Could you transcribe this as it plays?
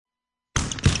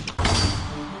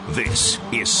This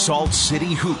is Salt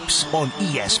City Hoops on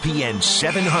ESPN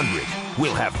 700.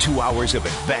 We'll have 2 hours of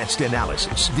advanced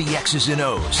analysis, the X's and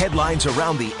O's, headlines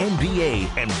around the NBA,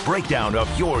 and breakdown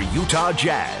of your Utah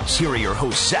Jazz. Here are your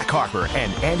hosts, Zach Harper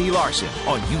and Andy Larsen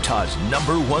on Utah's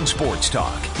 #1 sports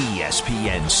talk,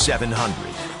 ESPN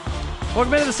 700.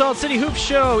 Welcome into the Salt City Hoops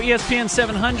Show, ESPN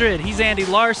 700. He's Andy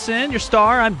Larsen, your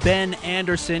star. I'm Ben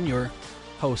Anderson, your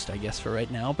host, I guess, for right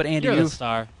now. But Andy, you're the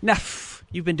star. Nah,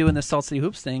 you've been doing this Salt City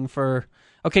Hoops thing for...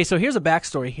 Okay, so here's a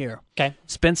backstory here. Okay.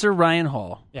 Spencer Ryan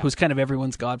Hall, who's kind of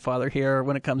everyone's godfather here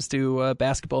when it comes to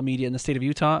basketball media in the state of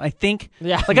Utah. I think,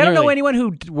 I don't know anyone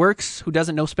who works who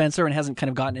doesn't know Spencer and hasn't kind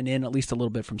of gotten it in at least a little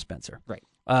bit from Spencer. Right.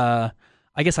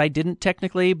 I guess I didn't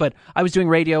technically, but I was doing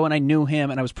radio and I knew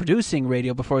him and I was producing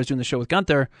radio before I was doing the show with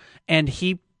Gunther, and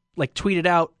he tweeted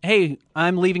out, "Hey,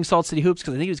 I'm leaving Salt City Hoops,"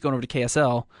 because I think he was going over to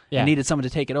KSL and needed someone to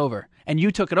take it over. And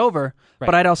you took it over,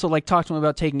 but I'd also talked to him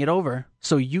about taking it over.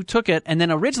 So you took it, and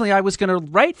then originally I was going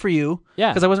to write for you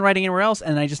because I wasn't writing anywhere else,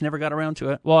 and I just never got around to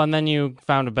it. Well, and then you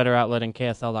found a better outlet in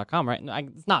KSL.com, right?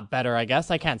 It's not better, I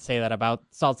guess. I can't say that about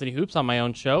Salt City Hoops on my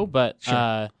own show, but...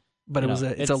 Sure. But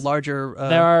it's a larger...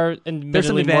 there are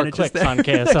admittedly more clicks there. on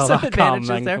KSL.com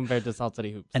than compared to Salt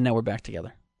City Hoops. And now we're back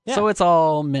together. Yeah. So it's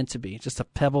all meant to be. Just a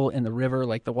pebble in the river.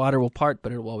 The water will part,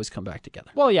 but it will always come back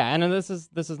together. Well, yeah, and this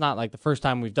is not the first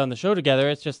time we've done the show together.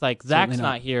 It's just Zach's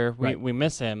not here. We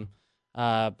miss him.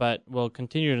 But we'll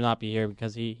continue to not be here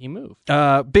because he moved.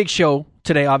 Big show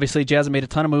today, obviously. Jazz have made a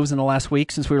ton of moves in the last week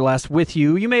since we were last with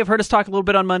you. You may have heard us talk a little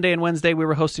bit on Monday and Wednesday. We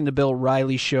were hosting the Bill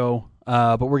Riley show.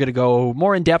 But we're going to go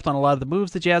more in depth on a lot of the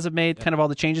moves the Jazz have made, kind of all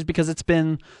the changes, because it's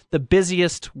been the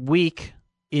busiest week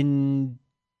in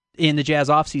the Jazz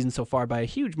offseason so far by a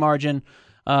huge margin.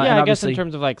 I guess in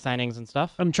terms of signings and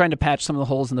stuff. I'm trying to patch some of the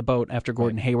holes in the boat after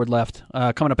Gordon Hayward left.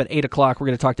 Coming up at 8 o'clock, we're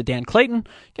going to talk to Dan Clayton,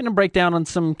 getting a breakdown on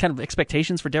some kind of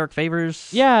expectations for Derrick Favors.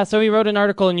 Yeah, so he wrote an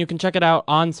article, and you can check it out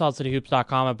on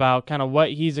saltcityhoops.com about kind of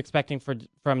what he's expecting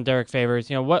from Derrick Favors.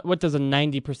 What does a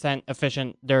 90%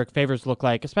 efficient Derrick Favors look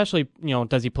like? Especially,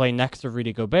 does he play next to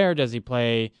Rudy Gobert? Does he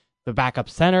play the backup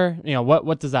center?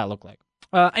 What does that look like?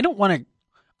 I don't want to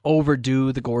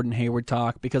overdo the Gordon Hayward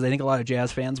talk because I think a lot of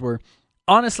Jazz fans were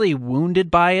honestly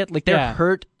wounded by it. They're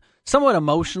hurt somewhat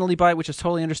emotionally by it, which is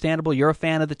totally understandable. You're a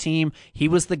fan of the team. He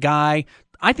was the guy.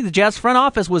 I think the Jazz front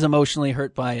office was emotionally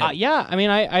hurt by it.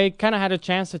 I kind of had a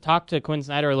chance to talk to Quinn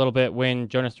Snyder a little bit when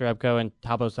Jonas Jerebko and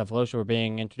Thabo Sefolosha were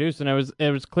being introduced, and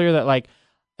it was clear that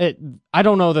I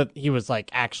don't know that he was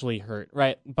actually hurt,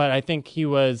 right? But I think he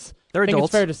was. They're adults.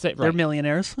 It's fair to say, they're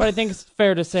millionaires. But I think it's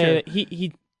fair to say that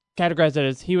he categorized it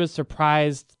as he was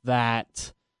surprised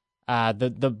that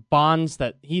the bonds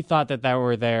that he thought that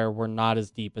were there were not as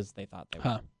deep as they thought they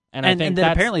were. And then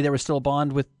apparently there was still a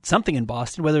bond with something in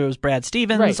Boston, whether it was Brad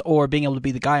Stevens or being able to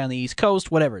be the guy on the East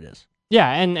Coast, whatever it is. Yeah,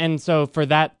 and so for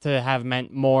that to have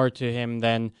meant more to him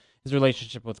than his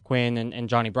relationship with Quinn and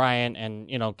Johnny Bryant and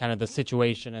kind of the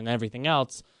situation and everything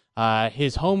else,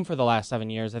 his home for the last 7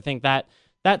 years, I think that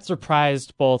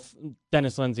surprised both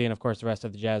Dennis Lindsey and, of course, the rest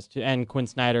of the Jazz, and Quinn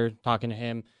Snyder talking to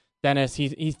him. Dennis,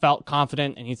 he felt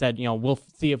confident, and he said, we'll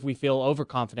see if we feel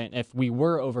overconfident, if we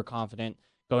were overconfident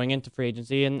going into free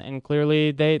agency, and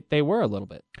clearly they were a little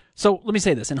bit. So let me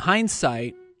say this. In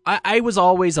hindsight, I was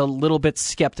always a little bit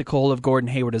skeptical of Gordon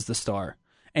Hayward as the star.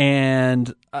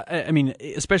 And, I mean,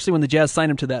 especially when the Jazz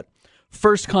signed him to that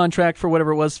first contract for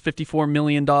whatever it was, $54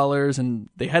 million, and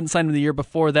they hadn't signed him the year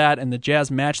before that, and the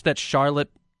Jazz matched that Charlotte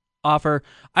offer.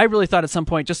 I really thought at some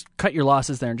point, just cut your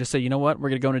losses there and just say, you know what, we're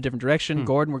going to go in a different direction.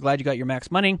 Gordon, we're glad you got your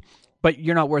max money, but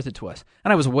you're not worth it to us.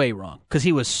 And I was way wrong, because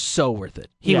he was so worth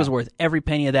it. He was worth every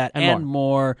penny of that and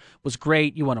more. Was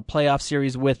great. You won a playoff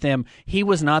series with him. He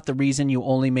was not the reason you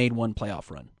only made one playoff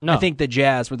run. No. I think the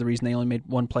Jazz were the reason they only made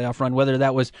one playoff run, whether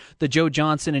that was the Joe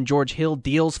Johnson and George Hill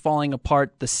deals falling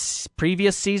apart the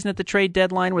previous season at the trade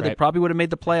deadline, where they probably would have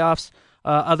made the playoffs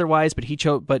otherwise,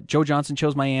 but Joe Johnson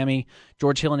chose Miami.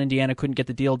 George Hill and Indiana couldn't get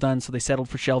the deal done, so they settled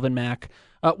for Shelvin Mack.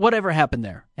 Whatever happened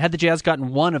there, had the Jazz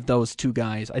gotten one of those two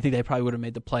guys, I think they probably would have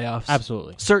made the playoffs.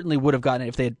 Absolutely. Certainly would have gotten it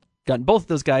if they had gotten both of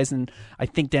those guys, and I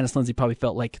think Dennis Lindsey probably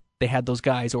felt like they had those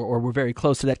guys or were very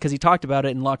close to that, because he talked about it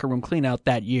in locker room cleanout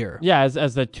that year. Yeah,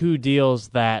 as the two deals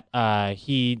that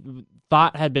he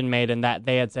thought had been made and that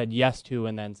they had said yes to,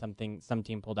 and then some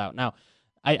team pulled out. Now,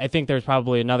 I think there's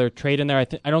probably another trade in there.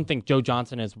 I don't think Joe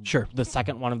Johnson is the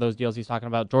second one of those deals he's talking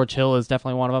about. George Hill is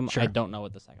definitely one of them. Sure. I don't know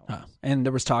what the second one is. And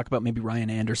there was talk about maybe Ryan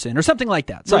Anderson or something like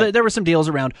that. So there were some deals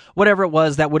around whatever it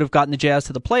was that would have gotten the Jazz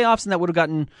to the playoffs, and that would have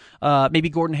gotten maybe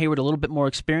Gordon Hayward a little bit more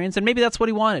experience, and maybe that's what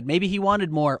he wanted. Maybe he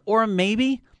wanted more, or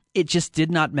maybe it just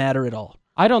did not matter at all.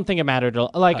 I don't think it mattered.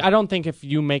 I don't think if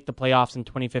you make the playoffs in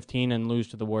 2015 and lose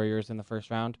to the Warriors in the first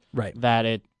round, that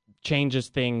it changes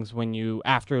things when you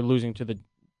after losing to the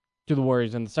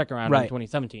Warriors in the second round in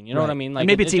 2017. You know what I mean? Like, and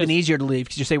maybe it's even easier to leave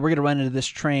because you say we're going to run into this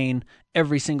train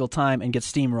every single time and get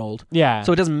steamrolled. Yeah.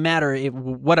 So it doesn't matter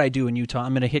what I do in Utah.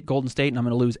 I'm going to hit Golden State and I'm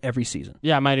going to lose every season.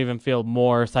 Yeah, I might even feel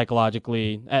more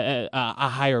psychologically a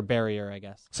higher barrier, I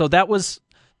guess. So that was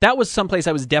someplace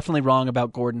I was definitely wrong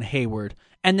about Gordon Hayward.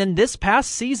 And then this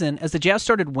past season, as the Jazz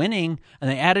started winning and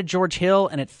they added George Hill,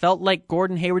 and it felt like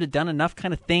Gordon Hayward had done enough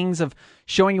kind of things of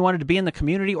showing he wanted to be in the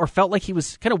community, or felt like he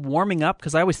was kind of warming up,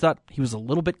 because I always thought he was a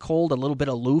little bit cold, a little bit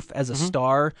aloof as a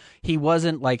star. He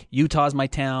wasn't like, Utah's my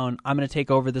town, I'm going to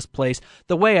take over this place.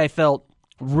 The way I felt,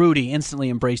 Rudy instantly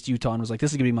embraced Utah and was like,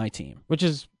 this is going to be my team. Which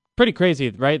is pretty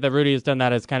crazy, right? That Rudy has done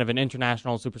that as kind of an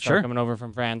international superstar coming over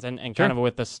from France and kind of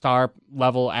with the star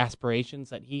level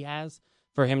aspirations that he has.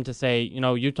 For him to say,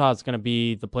 Utah's going to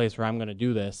be the place where I'm going to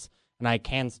do this, and I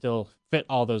can still fit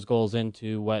all those goals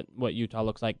into what Utah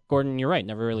looks like. Gordon, you're right,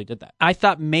 never really did that. I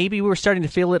thought maybe we were starting to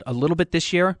feel it a little bit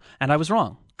this year, and I was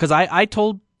wrong. Because I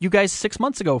told you guys 6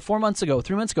 months ago, 4 months ago,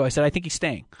 3 months ago, I said, I think he's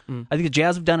staying. I think the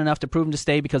Jazz have done enough to prove him to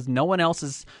stay because no one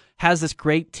else has this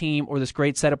great team or this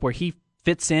great setup where he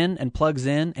fits in and plugs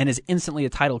in and is instantly a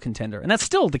title contender. And that's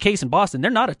still the case in Boston.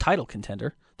 They're not a title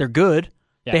contender. They're good.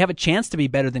 Yeah. They have a chance to be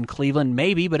better than Cleveland,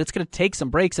 maybe, but it's going to take some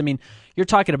breaks. I mean, you're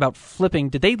talking about flipping.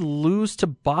 Did they lose to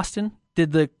Boston?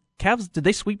 Did the Cavs, did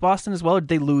they sweep Boston as well, or did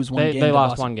they lose one game? They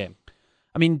lost Boston? One game.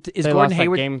 I mean, is they Gordon lost,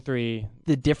 Hayward game 3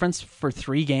 the difference for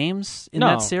 3 games in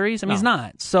that series? I mean, he's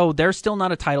not. So they're still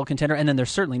not a title contender, and then they're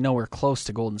certainly nowhere close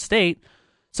to Golden State.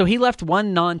 So he left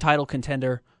one non-title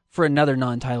contender for another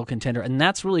non-title contender, and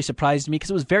that's really surprised me because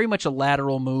it was very much a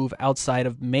lateral move outside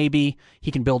of maybe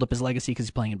he can build up his legacy because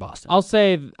he's playing in Boston. I'll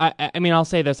say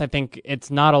this. I think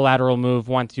it's not a lateral move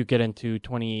once you get into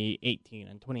 2018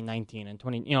 and 2019 and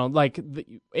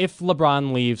if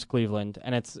LeBron leaves Cleveland,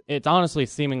 and it's honestly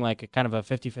seeming like a kind of a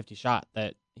 50-50 shot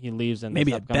that he leaves in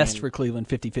maybe at best for Cleveland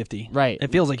 50-50. Right.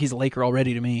 It feels like he's a Laker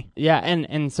already to me. Yeah,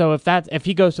 and so if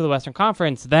he goes to the Western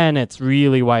Conference, then it's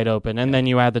really wide open, and then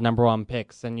you add the number 1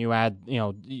 picks, and you add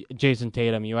Jason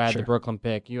Tatum, you add the Brooklyn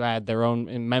pick, you add their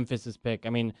own Memphis's pick. I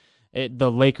mean, the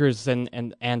Lakers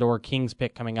and or Kings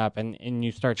pick coming up, and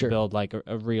you start to build like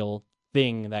a real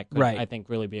thing that could, I think,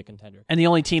 really be a contender. And the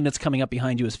only team that's coming up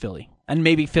behind you is Philly. And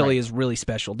maybe Philly is really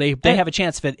special. They have a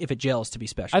chance if it gels to be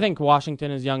special. I think Washington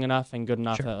is young enough and good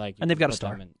enough that and they've got a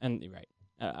star.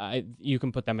 You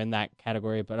can put them in that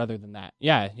category, but other than that,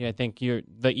 I think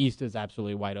the East is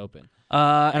absolutely wide open.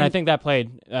 And I think that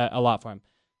played a lot for him.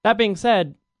 That being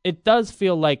said, it does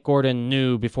feel like Gordon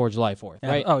knew before July 4th,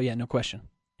 right? Oh, yeah, no question.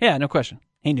 Yeah, no question.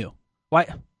 He knew. Why?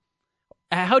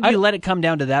 How do you let it come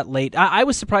down to that late? I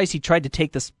was surprised he tried to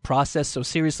take this process so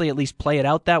seriously, at least play it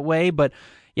out that way. But,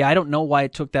 yeah, I don't know why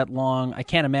it took that long. I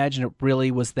can't imagine it really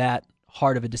was that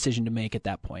hard of a decision to make at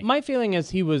that point. My feeling is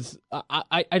he was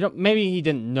I don't, maybe he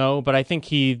didn't know, but I think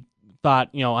he thought,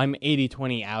 I'm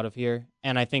 80-20 out of here.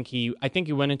 And I think he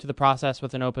went into the process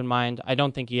with an open mind. I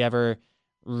don't think he ever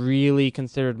really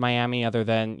considered Miami other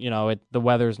than, the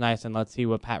weather's nice and let's see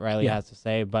what Pat Riley has to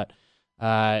say. But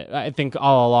I think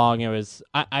all along it was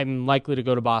I'm likely to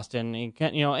go to Boston,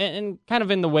 and kind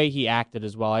of in the way he acted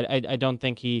as well. I don't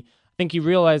think he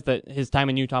realized that his time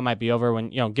in Utah might be over when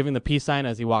giving the peace sign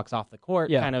as he walks off the court.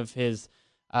 Kind of his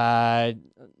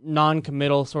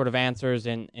non-committal sort of answers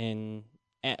in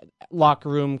locker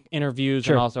room interviews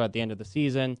and also at the end of the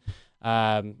season.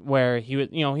 Where he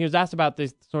was asked about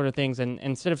these sort of things, and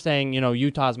instead of saying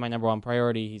Utah's my number 1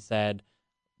 priority, he said,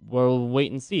 we'll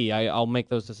wait and see. I'll make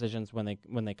those decisions when they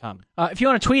come. If you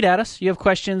want to tweet at us, you have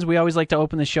questions, we always like to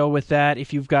open the show with that.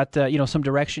 If you've got some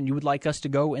direction you would like us to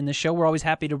go in the show, we're always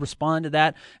happy to respond to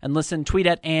that. And listen, tweet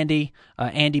at Andy,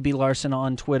 Andy B. Larsen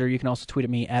on Twitter. You can also tweet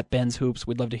at me at Ben's Hoops.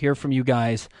 We'd love to hear from you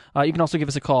guys. You can also give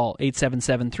us a call,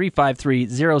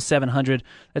 877-353-0700.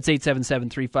 That's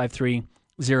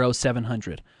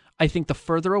 877-353-0700. I think the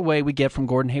further away we get from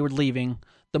Gordon Hayward leaving,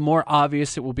 the more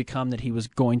obvious it will become that he was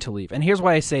going to leave. And here's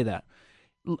why I say that.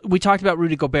 We talked about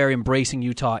Rudy Gobert embracing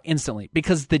Utah instantly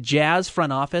because the Jazz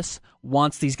front office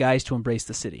wants these guys to embrace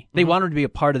the city. They want them to be a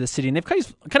part of the city, and they've kind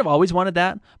of always wanted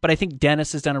that, but I think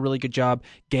Dennis has done a really good job.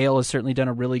 Gale has certainly done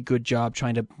a really good job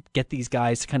trying to get these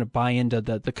guys to kind of buy into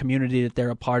the community that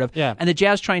they're a part of. Yeah. And the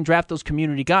Jazz try and draft those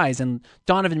community guys, and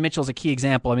Donovan Mitchell is a key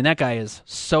example. I mean, that guy is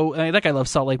that guy loves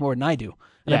Salt Lake more than I do.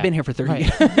 And I've been here for 30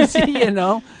 years,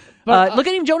 But, look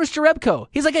at him, Jonas Jerebko.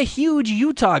 He's like a huge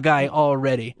Utah guy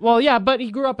already. Well, yeah, but he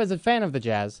grew up as a fan of the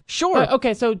Jazz. Sure.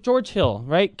 Okay, so George Hill,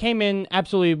 right, came in,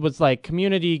 absolutely was like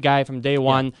community guy from day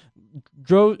one,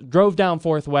 drove down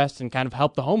 4th West and kind of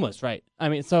helped the homeless, right? I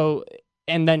mean,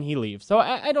 and then he leaves. So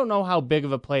I don't know how big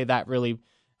of a play that really,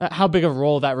 how big of a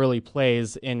role that really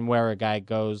plays in where a guy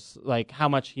goes, like how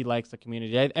much he likes the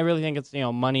community. I really think it's,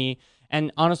 money.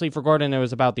 And honestly, for Gordon, it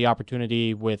was about the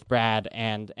opportunity with Brad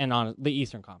and on the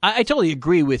Eastern Conference. I totally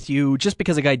agree with you. Just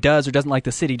because a guy does or doesn't like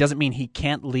the city doesn't mean he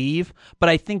can't leave. But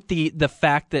I think the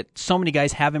fact that so many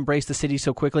guys have embraced the city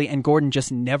so quickly and Gordon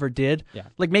just never did,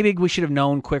 like maybe we should have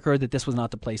known quicker that this was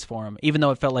not the place for him, even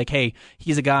though it felt like, hey,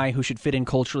 he's a guy who should fit in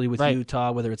culturally with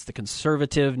Utah, whether it's the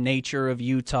conservative nature of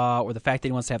Utah or the fact that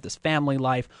he wants to have this family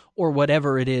life or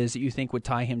whatever it is that you think would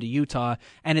tie him to Utah.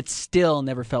 And it still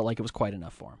never felt like it was quite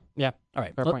enough for him. Yeah. All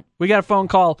right. Fair point. We got a phone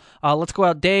call. Let's go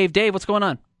out. Dave, what's going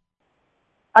on?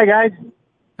 Hi, guys.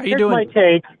 How you doing? Here's my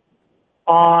take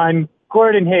on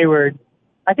Gordon Hayward.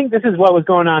 I think this is what was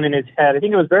going on in his head. I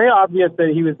think it was very obvious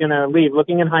that he was going to leave.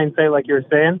 Looking in hindsight, like you were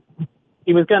saying,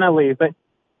 he was going to leave. But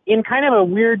in kind of a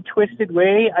weird, twisted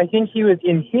way, I think he was,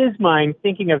 in his mind,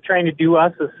 thinking of trying to do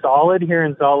us a solid here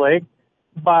in Salt Lake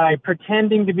by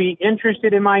pretending to be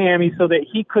interested in Miami so that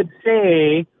he could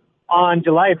say on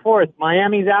July 4th,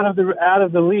 Miami's out of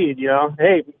the lead,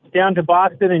 hey, down to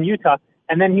Boston and Utah.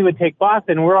 And then he would take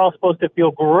Boston. We're all supposed to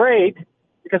feel great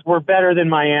because we're better than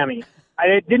Miami.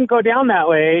 It didn't go down that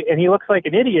way, and he looks like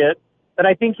an idiot, but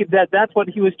I think that's what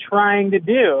he was trying to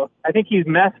do. I think he's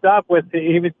messed up with,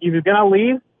 he was going to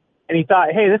leave, and he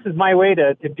thought, hey, this is my way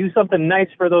to do something nice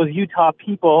for those Utah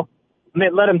people,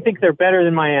 let them think they're better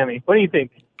than Miami. What do you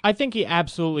think? I think he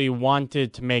absolutely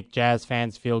wanted to make Jazz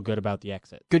fans feel good about the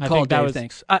exit. Good call, Dave.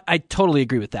 Thanks. I totally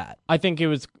agree with that. I think it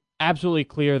was absolutely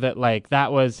clear that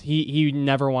that was he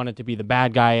never wanted to be the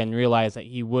bad guy and realized that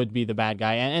he would be the bad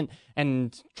guy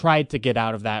and tried to get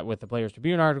out of that with the Players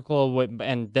Tribune article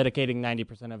and dedicating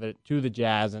 90% of it to the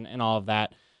Jazz and all of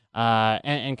that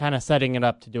and kind of setting it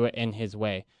up to do it in his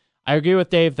way. I agree with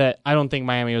Dave that I don't think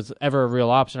Miami was ever a real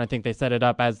option. I think they set it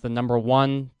up as the number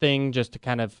one thing just to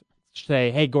kind of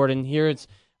say, hey, Gordon, here's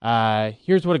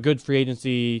what a good free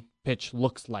agency pitch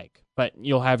looks like. But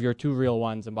you'll have your two real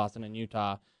ones in Boston and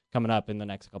Utah coming up in the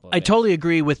next couple of days. I totally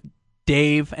agree with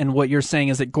Dave, and what you're saying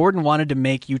is that Gordon wanted to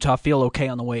make Utah feel okay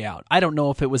on the way out. I don't know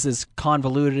if it was as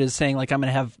convoluted as saying, like, I'm going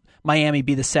to have Miami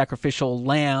be the sacrificial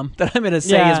lamb that I'm going to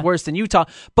say is worse than Utah.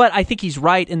 But I think he's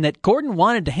right in that Gordon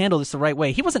wanted to handle this the right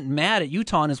way. He wasn't mad at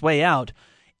Utah on his way out.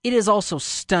 It is also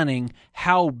stunning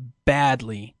how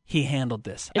badly he handled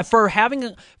this. For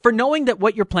knowing that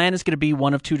what your plan is going to be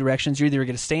one of two directions. You're either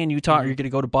going to stay in Utah or you're going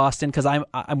to go to Boston, because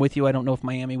I'm with you. I don't know if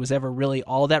Miami was ever really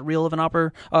all that real of an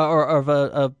or of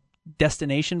a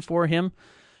destination for him.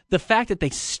 The fact that they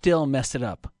still messed it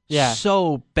up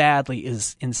so badly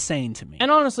is insane to me.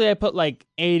 And honestly, I put like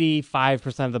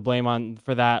 85% of the blame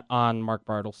for that on Mark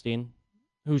Bartelstein,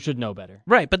 who should know better.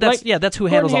 Right, but that's who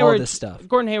handles all of this stuff.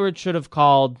 Gordon Hayward should have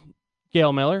called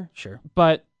Gail Miller. Sure.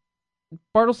 But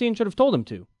Bartelstein should have told him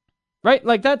to. Right?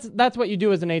 Like that's what you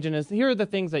do as an agent, is here are the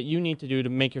things that you need to do to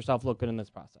make yourself look good in this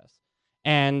process.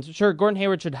 And sure, Gordon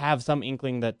Hayward should have some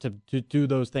inkling that to do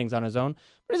those things on his own.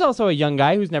 But he's also a young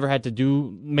guy who's never had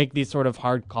to make these sort of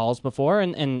hard calls before.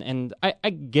 And I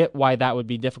get why that would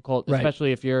be difficult,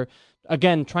 especially if you're,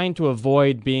 again, trying to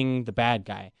avoid being the bad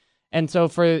guy. And so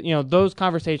for those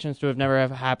conversations to have never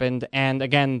happened, and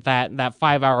again, that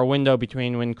 5-hour window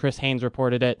between when Chris Haynes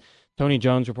reported it, Tony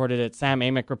Jones reported it, Sam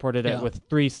Amick reported it with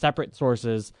 3 separate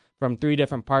sources from 3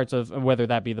 different parts of, whether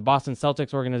that be the Boston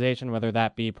Celtics organization, whether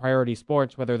that be Priority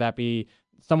Sports, whether that be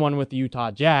someone with the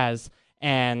Utah Jazz,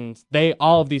 and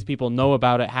all of these people know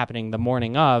about it happening the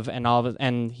morning of,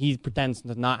 and he pretends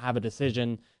to not have a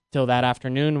decision till that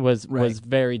afternoon was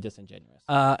very disingenuous.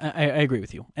 I agree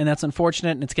with you, and that's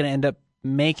unfortunate, and it's going to end up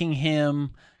making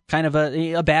him kind of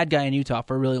a bad guy in Utah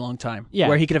for a really long time,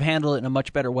 where he could have handled it in a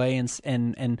much better way.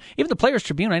 And even the Players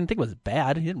Tribune, I didn't think it was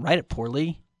bad. He didn't write it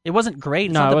poorly. It wasn't great.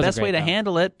 It's not the best way to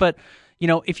handle it, but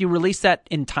if you release that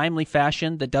in timely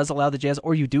fashion that does allow the Jazz,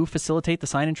 or you do facilitate the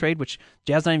sign and trade, which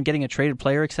Jazz not even getting a traded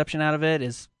player exception out of it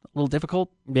is a little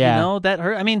difficult. Yeah. That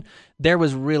hurt. I mean, there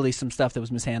was really some stuff that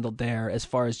was mishandled there as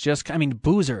far as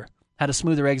Boozer had a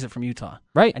smoother exit from Utah.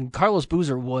 Right. And Carlos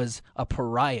Boozer was a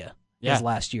pariah his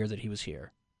last year that he was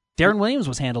here. Darren Williams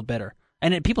was handled better.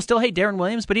 And people still hate Darren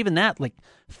Williams, but even that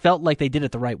felt like they did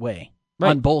it the right way. Right.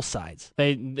 On both sides.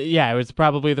 It was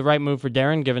probably the right move for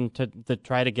Darren, given to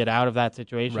try to get out of that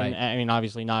situation. Right. I mean,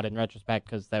 obviously not in retrospect,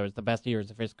 because that was the best years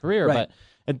of his career, but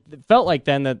it felt like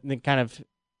then that kind of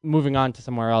moving on to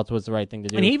somewhere else was the right thing to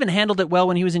do. And he even handled it well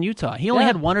when he was in Utah. He only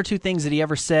had 1 or 2 things that he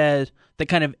ever said that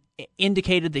kind of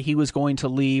indicated that he was going to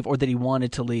leave or that he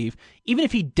wanted to leave, even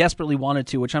if he desperately wanted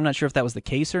to, which I'm not sure if that was the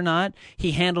case or not,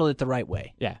 he handled it the right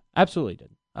way. Yeah, absolutely did.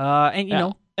 And you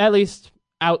know, at least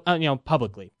out,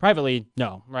 publicly. Privately,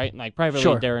 no, right? Like privately,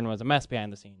 Sure. Darren was a mess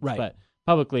behind the scenes, Right. But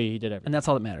publicly, he did everything. and that's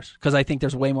all that matters, because I think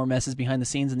there's way more messes behind the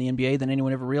scenes in the NBA than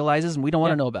anyone ever realizes, and we don't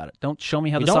want to know about it. Don't show me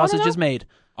how the don't wanna sausage know? is made.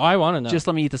 Oh, I want to know. Just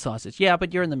let me eat the sausage. Yeah,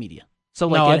 but you're in the media. So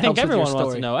like, no, it I think helps with your everyone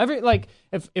wants to story.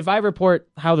 know. If I report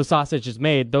how the sausage is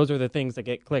made, those are the things that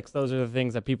get clicks. Those are the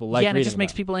things that people like. Yeah, and it reading just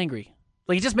makes about. people angry.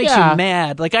 Like, it just makes Yeah. you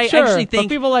mad. Like, I Sure, actually but think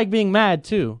people like being mad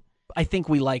too. I think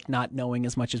we like not knowing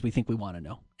as much as we think we want to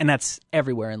know. And that's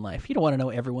everywhere in life. You don't want to know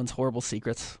everyone's horrible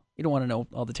secrets. You don't want to know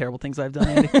all the terrible things I've done,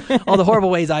 Andy. All the horrible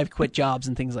ways I've quit jobs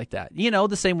and things like that. You know,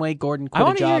 the same way Gordon quit I a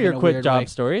want to job hear your in a quit weird job way.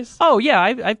 stories. Oh, yeah.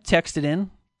 I've texted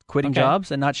in quitting Okay.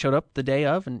 jobs and not showed up the day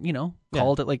of and, Yeah.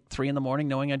 called at like 3 a.m.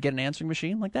 knowing I'd get an answering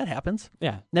machine. Like, that happens.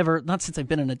 Yeah. Never, not since I've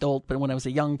been an adult, but when I was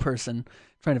a young person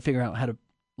trying to figure out how to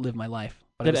live my life.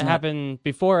 But I Did was it not- happen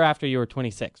before or after you were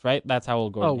 26, right? That's how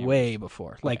old Gordon Oh, Hayward way is.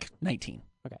 before. Like 19.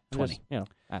 Okay. 20.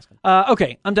 Just, asking.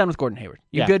 Okay, I'm done with Gordon Hayward.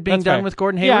 You good being that's done fair. with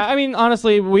Gordon Hayward? Yeah, I mean,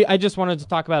 honestly, I just wanted to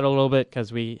talk about it a little bit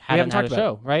because we haven't had talked a about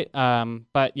show, right?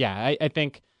 But yeah, I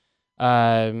think,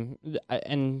 and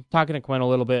talking to Quinn a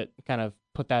little bit kind of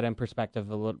put that in perspective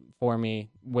a little for me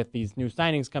with these new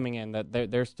signings coming in,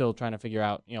 that they're still trying to figure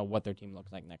out, what their team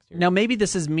looks like next year. Now, maybe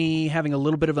this is me having a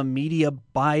little bit of a media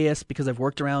bias because I've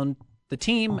worked around the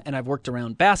team and I've worked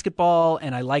around basketball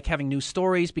and I like having new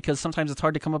stories because sometimes it's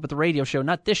hard to come up with a radio show,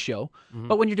 not this show,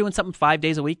 but when you're doing something 5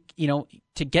 days a week,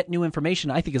 to get new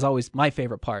information, I think is always my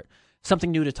favorite part.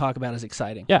 Something new to talk about is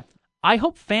exciting. Yeah. I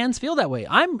hope fans feel that way.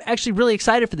 I'm actually really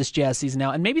excited for this Jazz season now,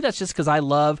 and maybe that's just because I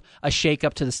love a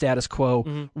shake-up to the status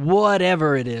quo,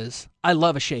 whatever it is. I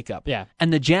love a shake-up. Yeah.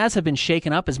 And the Jazz have been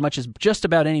shaken up as much as just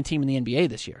about any team in the NBA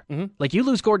this year. Like, you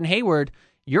lose Gordon Hayward,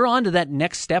 you're on to that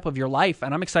next step of your life,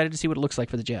 and I'm excited to see what it looks like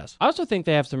for the Jazz. I also think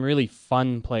they have some really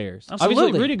fun players. Absolutely.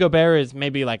 Obviously, Rudy Gobert is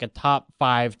maybe like a top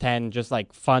 5, 10, just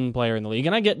like fun player in the league.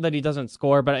 And I get that he doesn't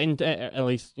score, but at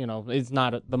least, he's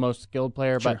not the most skilled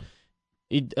player. Sure. But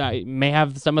he may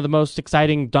have some of the most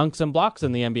exciting dunks and blocks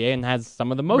in the NBA and has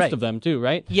some of the most Right. of them too,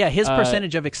 right? Yeah, his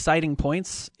percentage of exciting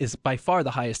points is by far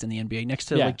the highest in the NBA, next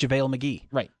to like JaVale McGee.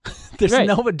 Right. There's Right.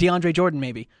 no but DeAndre Jordan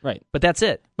maybe. Right. But that's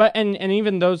it. But and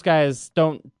even those guys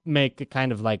don't make a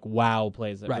kind of like wow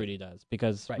plays that Right. Rudy does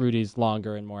because Right. Rudy's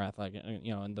longer and more athletic,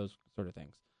 and those sort of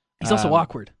things. He's also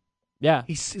awkward. Yeah.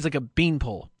 He's like a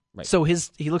beanpole. Right. So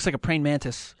he looks like a praying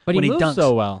mantis But when he he moves dunks.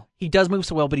 so well. He does move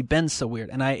so well, but he bends so weird.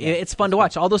 And it's fun to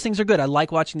watch. All those things are good. I like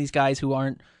watching these guys who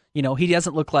aren't, he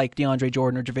doesn't look like DeAndre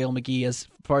Jordan or JaVale McGee as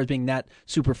far as being that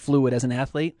super fluid as an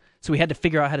athlete. So we had to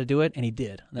figure out how to do it, and he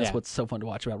did. And that's what's so fun to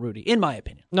watch about Rudy, in my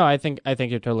opinion. No, I think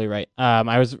you're totally right.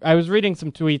 I was reading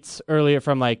some tweets earlier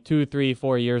from like 2, 3,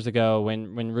 4 years ago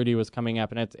when Rudy was coming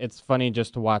up, and it's funny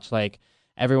just to watch like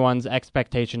everyone's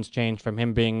expectations change from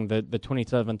him being the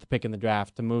 27th pick in the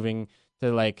draft to moving to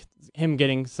like him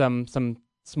getting some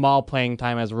small playing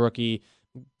time as a rookie,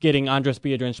 getting Andres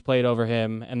Biedrins played over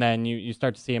him, and then you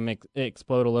start to see him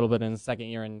explode a little bit in the second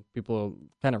year, and people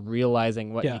kind of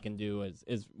realizing what he can do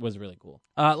was really cool.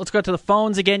 Let's go to the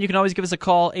phones again. You can always give us a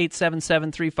call,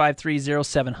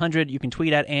 877-353-0700. You can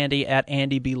tweet at Andy, at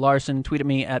Andy B. Larsen. Tweet at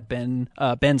me at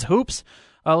Ben's Hoops.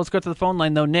 Let's go to the phone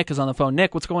line, though. Nick is on the phone.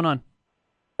 Nick, what's going on?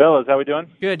 Fellas, how we doing?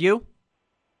 Good, you?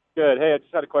 Good. Hey, I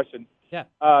just had a question. Yeah.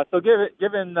 So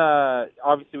given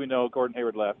obviously we know Gordon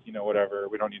Hayward left, whatever.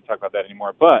 We don't need to talk about that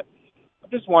anymore. But I'm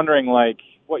just wondering,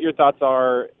 what your thoughts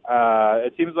are.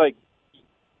 It seems like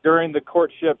during the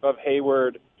courtship of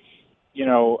Hayward,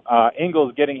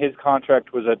 Ingles getting his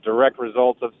contract was a direct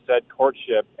result of said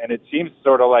courtship, and it seems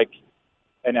sort of like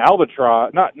an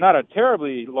albatross, not a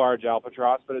terribly large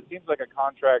albatross, but it seems like a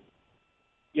contract.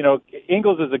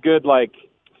 Ingles is a good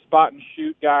spot and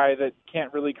shoot guy that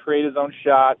can't really create his own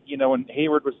shot, and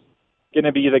Hayward was going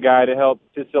to be the guy to help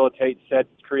facilitate said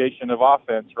creation of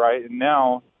offense, right? And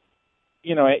now,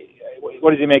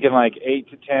 what is he making, 8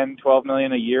 to 10, 12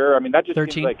 million a year? I mean, that just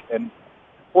 13. seems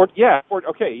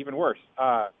okay, even worse.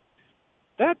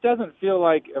 That doesn't feel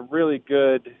like a really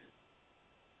good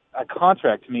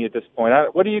contract to me at this point.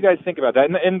 What do you guys think about that?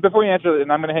 And before you answer,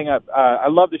 and I'm going to hang up, I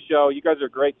love the show. You guys are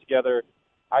great together.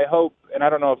 I hope, and I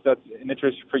don't know if that's an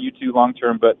interest for you two long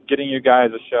term, but getting you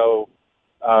guys a show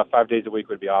 5 days a week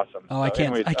would be awesome. Oh, I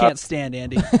can't stand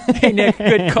Andy. Hey, Nick,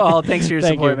 good call. Thanks for your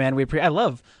support, man. I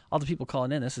love all the people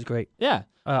calling in. This is great. Yeah.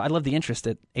 I love the interest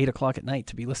at 8:00 at night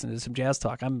to be listening to some jazz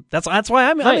talk. That's why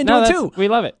I'm into it too. We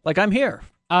love it. I'm here.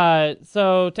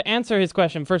 So to answer his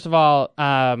question, first of all,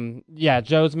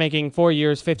 Joe's making 4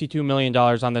 years, $52 million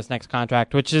on this next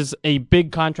contract, which is a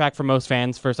big contract for most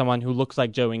fans for someone who looks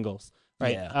like Joe Ingles,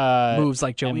 right? Yeah. Moves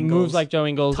like Joe Ingles. Moves like Joe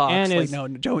Ingles, and is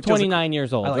 29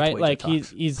 years old, right? Like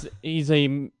he's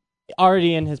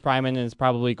already in his prime and is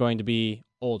probably going to be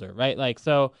older, right? Like,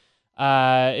 so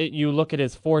you look at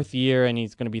his fourth year and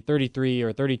he's going to be 33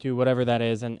 or 32, whatever that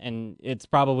is, and it's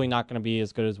probably not going to be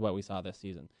as good as what we saw this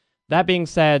season. That being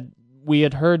said, we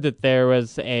had heard that there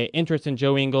was a interest in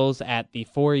Joe Ingles at the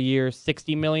 4-year,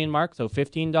 $60 million mark, so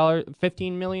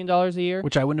 $15 million a year,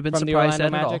 which I wouldn't have been from surprised the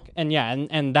Orlando at Magic. all.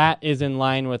 And that is in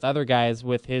line with other guys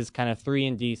with his kind of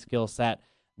 3-and-D skill set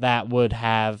that would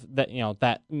have that.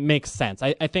 That makes sense.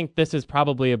 I think this is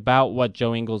probably about what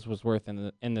Joe Ingles was worth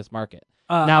in this market.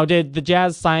 Now, did the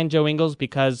Jazz sign Joe Ingles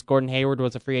because Gordon Hayward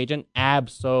was a free agent?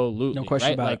 Absolutely, no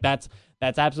question about it.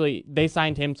 That's absolutely, they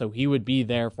signed him so he would be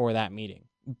there for that meeting.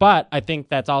 But I think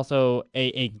that's also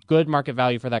a good market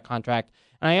value for that contract.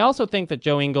 And I also think that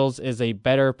Joe Ingles is a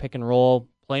better pick and roll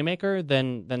playmaker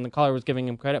than the caller was giving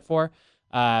him credit for.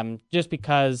 Just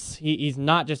because he's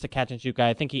not just a catch and shoot guy.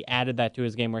 I think he added that to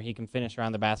his game where he can finish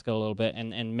around the basket a little bit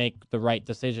and make the right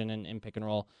decision in pick and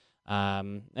roll.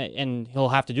 And he'll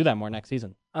have to do that more next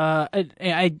season.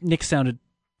 Nick sounded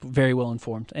very well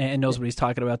informed and knows what he's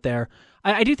talking about there.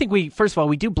 I do think we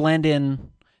do blend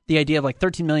in the idea of like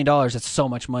 $13 million. That's so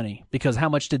much money because how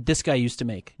much did this guy used to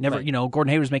make? Never, right. Gordon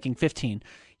Hayward was making 15.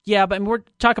 Yeah, but we're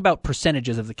talking about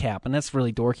percentages of the cap, and that's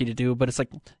really dorky to do. But it's like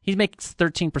he makes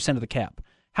 13% of the cap.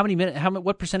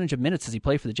 What percentage of minutes does he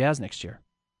play for the Jazz next year?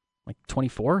 Like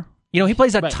 24. He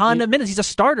plays a ton of minutes. He's a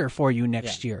starter for you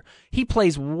next year. He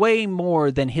plays way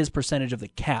more than his percentage of the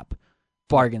cap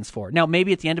bargains for. Now,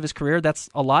 maybe at the end of his career, that's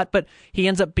a lot, but he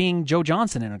ends up being Joe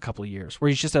Johnson in a couple of years, where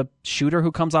he's just a shooter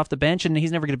who comes off the bench, and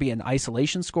he's never going to be an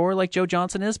isolation scorer like Joe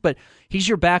Johnson is, but he's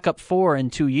your backup 4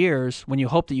 in 2 years when you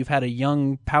hope that you've had a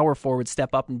young power forward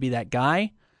step up and be that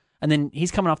guy. And then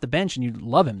he's coming off the bench, and you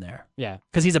love him there. Yeah.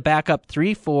 Because he's a backup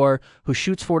 3-4 who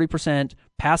shoots 40%,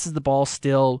 passes the ball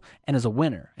still, and is a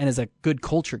winner, and is a good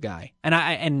culture guy,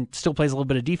 and still plays a little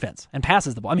bit of defense, and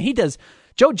passes the ball. I mean, he does.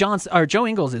 Joe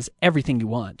Ingles is everything you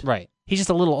want. Right. He's just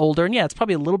a little older, and it's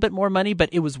probably a little bit more money, but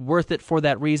it was worth it for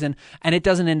that reason. And it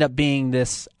doesn't end up being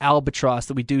this albatross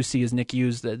that we do see, as Nick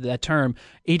used that term.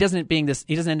 He doesn't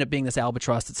end up being this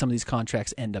albatross that some of these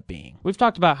contracts end up being. We've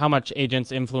talked about how much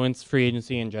agents influence free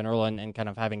agency in general, and kind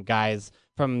of having guys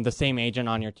from the same agent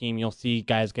on your team. You'll see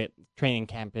guys get training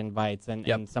camp invites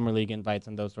and summer league invites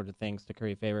and those sort of things to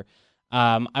curry favor.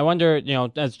 I wonder,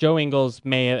 as Joe Ingles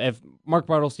if Mark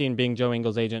Bartelstein being Joe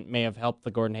Ingles' agent may have helped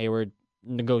the Gordon Hayward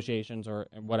negotiations or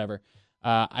whatever.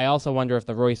 I also wonder if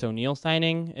the Royce O'Neal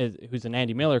signing, who's an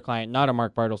Andy Miller client, not a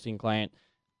Mark Bartelstein client,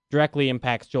 directly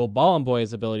impacts Joel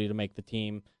Bollenboy's ability to make the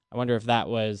team. I wonder if that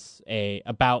was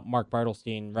about Mark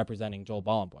Bartelstein representing Joel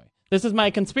Bollenboy. This is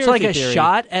my conspiracy theory. It's like a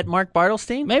shot at Mark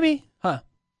Bartelstein? Maybe. Huh.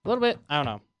 A little bit. I don't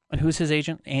know. And who's his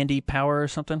agent? Andy Power or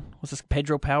something? What's this?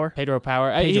 Pedro Power? Pedro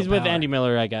Power. He's with Andy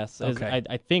Miller, I guess. Okay.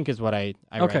 I think is what I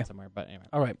read somewhere. But anyway.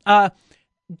 All right.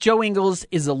 Joe Ingles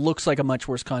looks like a much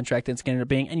worse contract than it's going to end up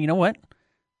being. And you know what?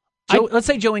 Let's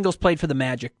say Joe Ingles played for the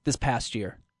Magic this past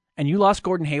year, and you lost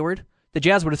Gordon Hayward. The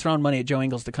Jazz would have thrown money at Joe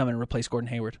Ingles to come in and replace Gordon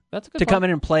Hayward. That's a good to point. come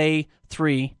in and play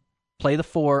 3, play the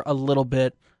 4 a little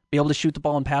bit, be able to shoot the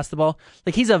ball and pass the ball.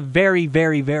 Like, he's a very,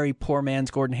 very, very poor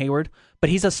man's Gordon Hayward, but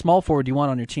he's a small forward you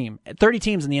want on your team. 30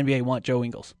 teams in the NBA want Joe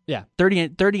Ingles. Yeah. 30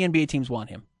 NBA teams want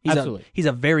him. Absolutely. He's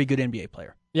a very good NBA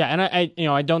player. Yeah, and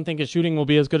I don't think his shooting will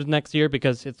be as good as next year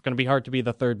because it's going to be hard to be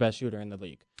the third best shooter in the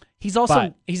league. He's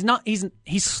also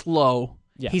he's slow.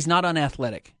 Yeah. He's not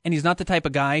unathletic, and he's not the type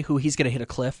of guy who he's going to hit a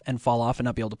cliff and fall off and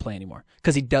not be able to play anymore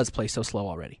because he does play so slow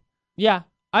already. Yeah,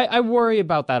 I worry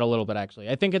about that a little bit, actually.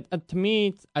 I think to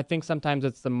me, I think sometimes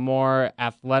it's the more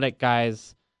athletic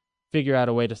guys figure out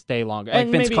a way to stay longer. Like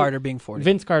Vince Carter being 40.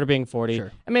 Vince Carter being 40.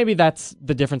 Sure. And maybe that's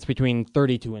the difference between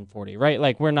 32 and 40, right?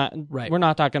 Like we're not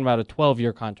talking about a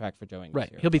 12-year contract for Joe Ingles.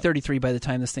 Right. He'll be 33 by the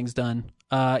time this thing's done.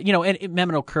 And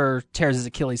Mehmet Okur tears his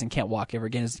Achilles and can't walk ever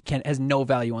again. Has no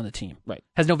value on the team. Right.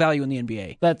 Has no value in the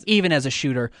NBA. That's even as a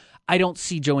shooter. I don't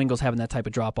see Joe Ingles having that type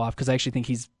of drop off because I actually think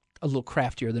he's a little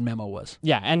craftier than Memo was.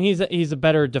 Yeah, and he's a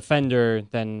better defender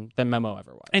than Memo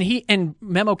ever was. And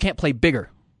Memo can't play bigger.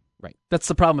 Right. That's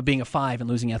the problem of being a 5 and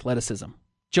losing athleticism.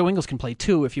 Joe Ingles can play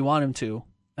 2 if you want him to,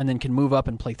 and then can move up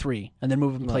and play 3, and then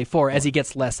move up and play 4 as he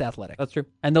gets less athletic. That's true.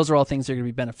 And those are all things that are going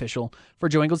to be beneficial for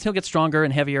Joe Ingles. He'll get stronger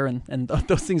and heavier, and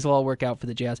those things will all work out for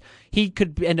the Jazz. He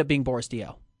could end up being Boris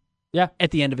Diaw. Yeah. At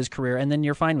the end of his career, and then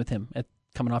you're fine with him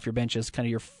coming off your bench as kind of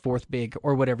your fourth big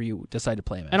or whatever you decide to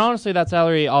play him as. And honestly, that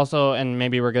salary also, and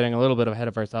maybe we're getting a little bit ahead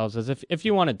of ourselves, is if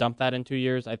you want to dump that in 2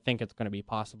 years, I think it's going to be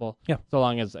possible. Yeah. So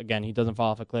long as, again, he doesn't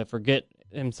fall off a cliff or get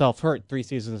himself hurt 3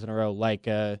 seasons in a row like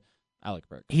Alec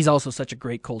Burks. He's also such a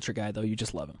great culture guy, though. You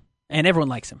just love him. And everyone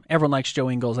likes him. Everyone likes Joe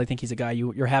Ingles. I think he's a guy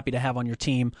you're happy to have on your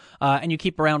team, and you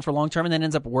keep around for long term, and then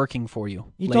ends up working for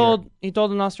you. He later.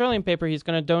 told an Australian paper he's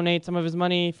going to donate some of his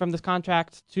money from this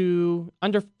contract to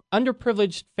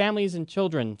underprivileged families and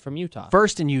children from Utah.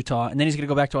 First in Utah, and then he's going to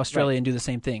go back to Australia and do the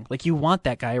same thing. Like, you want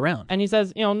that guy around. And he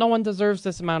says, no one deserves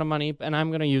this amount of money, and I'm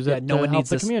going to use it to help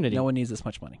the community. No one needs this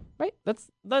much money. Right? That's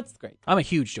great. I'm a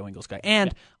huge Joe Ingles guy.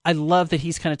 And I love that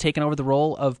he's kind of taken over the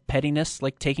role of pettiness,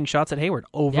 like taking shots at Hayward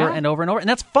over and over and over. And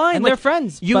that's fine. And like, they're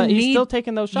friends, but he's still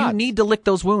taking those shots. You need to lick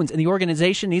those wounds, and the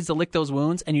organization needs to lick those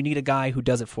wounds, and you need a guy who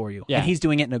does it for you. Yeah. And he's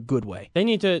doing it in a good way.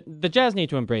 The Jazz need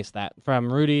to embrace that.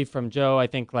 From Rudy, from Joe, I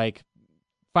think, like,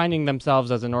 finding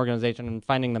themselves as an organization and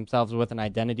finding themselves with an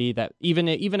identity that even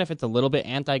if it's a little bit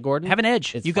anti-Gordon, have an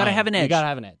edge. You got to have an edge. You got to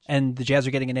have an edge. And the Jazz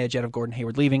are getting an edge out of Gordon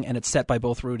Hayward leaving, and it's set by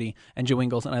both Rudy and Joe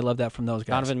Ingles, and I love that from those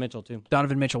guys. Donovan Mitchell too.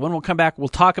 Donovan Mitchell. When we'll come back, we'll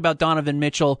talk about Donovan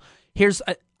Mitchell.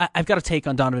 I've got a take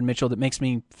on Donovan Mitchell that makes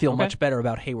me feel much better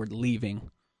about Hayward leaving.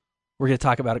 We're going to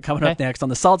talk about it coming up next on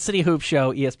the Salt City Hoop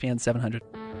Show, ESPN 700.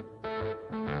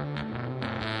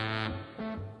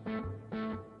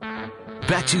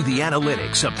 Back to the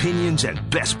analytics, opinions, and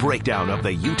best breakdown of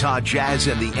the Utah Jazz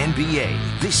and the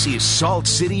NBA. This is Salt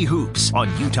City Hoops on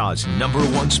Utah's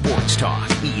 #1 sports talk,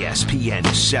 ESPN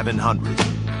 700.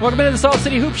 Welcome into the Salt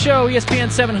City Hoop Show, ESPN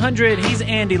 700. He's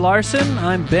Andy Larsen.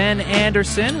 I'm Ben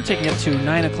Anderson. We're taking it up to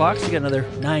 9 o'clock, so you got another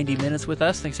 90 minutes with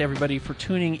us. Thanks, everybody, for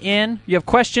tuning in. You have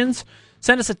questions,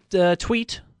 send us a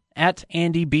tweet at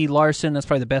Andy B. Larsen. That's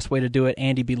probably the best way to do it,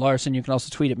 Andy B. Larsen. You can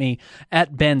also tweet at me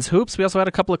at Ben's Hoops. We also had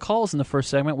a couple of calls in the first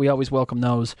segment. We always welcome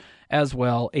those as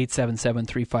well.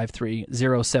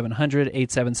 877-353-0700,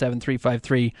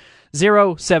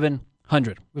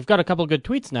 877-353-0700. We've got a couple good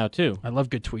tweets now, too. I love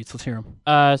good tweets. Let's hear them.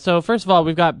 So, first of all,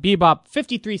 we've got Bebop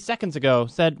 53 seconds ago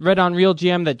read on Real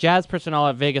GM that Jazz personnel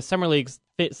at Vegas Summer Leagues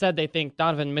said they think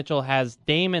Donovan Mitchell has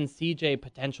Dame and CJ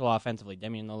potential offensively.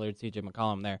 Damian Lillard, CJ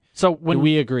McCollum there. So do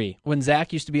we agree? When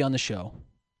Zach used to be on the show,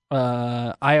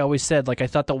 I always said, I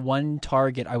thought the one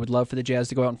target I would love for the Jazz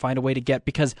to go out and find a way to get,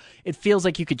 because it feels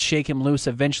like you could shake him loose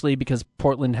eventually because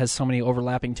Portland has so many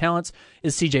overlapping talents,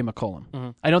 is CJ McCollum. Mm-hmm.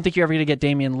 I don't think you're ever going to get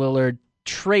Damian Lillard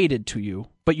traded to you,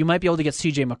 but you might be able to get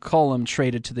CJ McCollum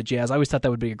traded to the Jazz. I always thought that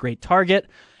would be a great target,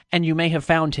 and you may have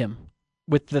found him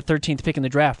with the 13th pick in the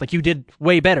draft. Like, you did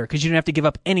way better because you didn't have to give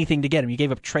up anything to get him. You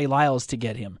gave up Trey Lyles to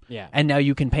get him. Yeah. And now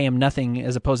you can pay him nothing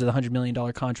as opposed to the $100 million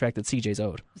contract that CJ's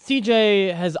owed.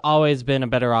 CJ has always been a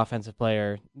better offensive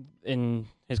player in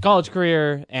his college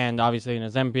career and obviously in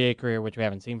his NBA career, which we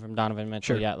haven't seen from Donovan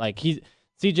Mitchell yet. Like,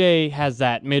 CJ has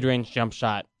that mid-range jump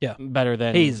shot better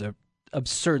than he's an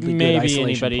absurdly good maybe isolation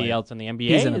anybody player. else in the NBA.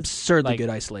 He's an absurdly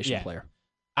good isolation player.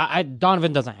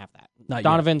 Donovan doesn't have that.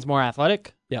 Donovan's more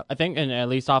athletic, I think, and at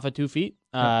least off of 2 feet.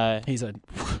 He's a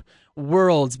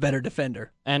world's better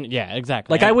defender. And yeah,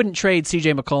 exactly. I wouldn't trade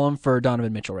CJ McCollum for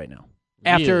Donovan Mitchell right now.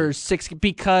 After 6,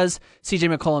 because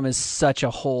CJ McCollum is such a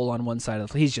hole on one side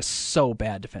of the, he's just so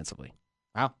bad defensively.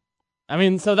 Wow. I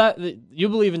mean, so that you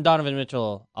believe in Donovan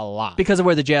Mitchell a lot because of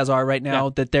where the Jazz are right now.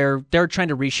 That they're trying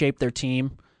to reshape their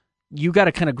team. You got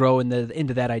to kind of grow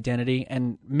into that identity.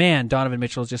 And man, Donovan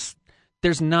Mitchell is just,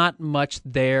 there's not much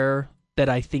there that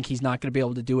I think he's not going to be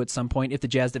able to do at some point if the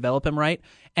Jazz develop him right.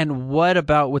 And what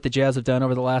about what the Jazz have done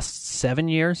over the last 7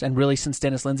 years, and really since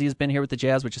Dennis Lindsey has been here with the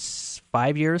Jazz, which is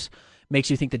 5 years, makes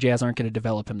you think the Jazz aren't going to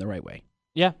develop him the right way.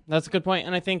 Yeah, that's a good point.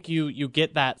 And I think you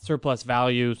get that surplus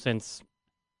value since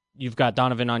you've got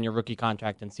Donovan on your rookie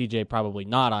contract and CJ probably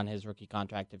not on his rookie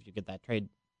contract if you get that trade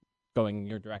going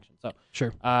your direction. So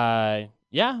sure. Okay,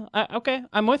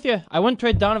 I'm with you. I wouldn't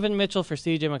trade Donovan Mitchell for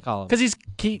CJ McCollum. Because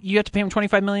you have to pay him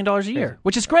 $25 million a year,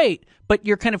 which is great, but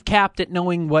you're kind of capped at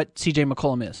knowing what CJ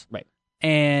McCollum is. Right.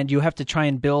 And you have to try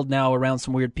and build now around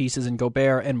some weird pieces in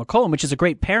Gobert and McCollum, which is a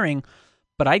great pairing,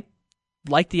 but I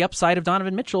like the upside of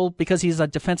Donovan Mitchell because he's a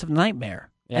defensive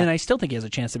nightmare. Yeah. And I still think he has a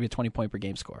chance to be a 20-point per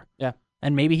game scorer. Yeah.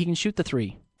 And maybe he can shoot the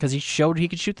three, because he showed he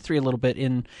could shoot the three a little bit.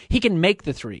 He can make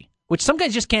the three, which some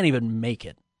guys just can't even make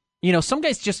it. You know, some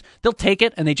guys they'll take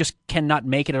it and they just cannot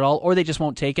make it at all, or they just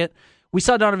won't take it. We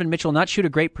saw Donovan Mitchell not shoot a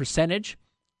great percentage,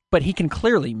 but he can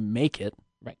clearly make it.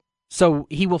 Right. So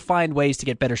he will find ways to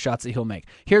get better shots that he'll make.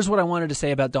 Here's what I wanted to say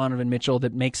about Donovan Mitchell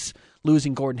that makes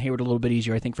losing Gordon Hayward a little bit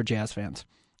easier, I think, for Jazz fans.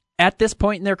 At this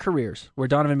point in their careers, where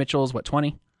Donovan Mitchell is,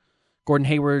 20? Gordon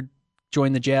Hayward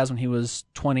joined the Jazz when he was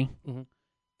 20. Mm-hmm.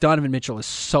 Donovan Mitchell is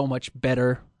so much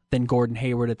better than Gordon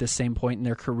Hayward at this same point in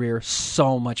their career,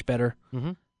 so much better,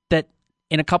 that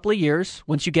in a couple of years,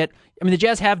 once you get... I mean, the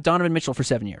Jazz have Donovan Mitchell for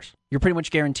 7 years. You're pretty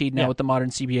much guaranteed now with the modern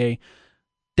CBA.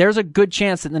 There's a good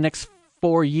chance that in the next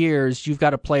 4 years, you've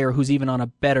got a player who's even on a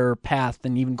better path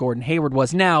than even Gordon Hayward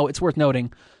was. Now, it's worth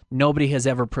noting, nobody has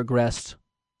ever progressed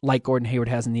like Gordon Hayward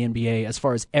has in the NBA as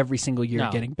far as every single year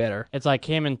getting better. It's like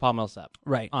him and Paul Millsap.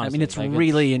 Right. Honestly. I mean, it's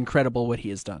really incredible what he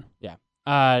has done. Yeah.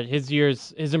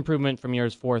 His improvement from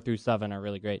years 4 through 7 are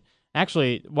really great.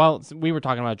 Actually, while we were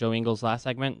talking about Joe Ingles last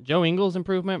segment, Joe Ingles'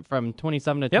 improvement from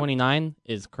 27 to 29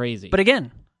 is crazy. But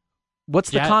again,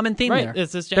 what's the common theme there?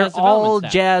 It's this They're Jazz all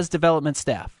staff. Jazz development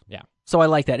staff. Yeah. So I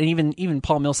like that. And even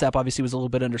Paul Millsap obviously was a little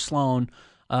bit under Sloan.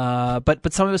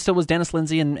 But some of it still was Dennis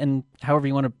Lindsey, and however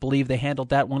you want to believe they handled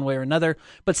that one way or another.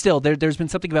 But still, there's been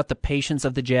something about the patience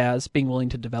of the Jazz being willing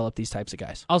to develop these types of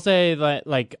guys. I'll say that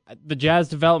like the Jazz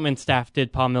development staff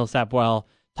did Paul Millsap well.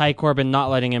 Ty Corbin not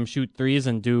letting him shoot threes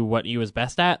and do what he was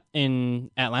best at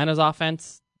in Atlanta's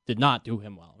offense did not do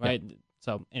him well, right? Yeah.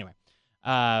 So anyway.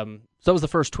 So that was the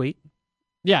first tweet.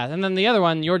 Yeah, and then the other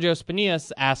one, Giorgio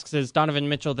Spanias asks, is Donovan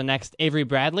Mitchell the next Avery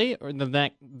Bradley or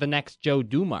the next Joe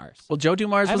Dumars? Well, Joe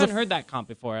Dumars I haven't heard that comp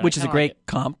before. Which is a great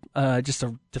comp. Just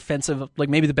a defensive, like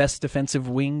maybe the best defensive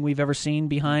wing we've ever seen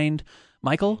behind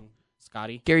Michael.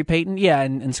 Scotty. Gary Payton, yeah,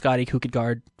 and Scotty, who could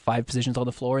guard 5 positions on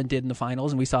the floor and did in the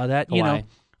finals, and we saw that. You know,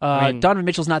 Donovan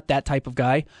Mitchell's not that type of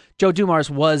guy. Joe Dumars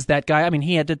was that guy. I mean,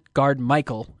 he had to guard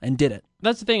Michael and did it.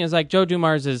 That's the thing, is like Joe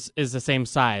Dumars is the same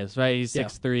size, right? He's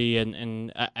 6'3",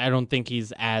 and I don't think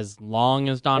he's as long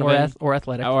as Donovan. Or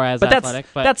athletic. Or as athletic.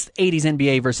 But that's 80s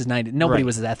NBA versus 90s. Nobody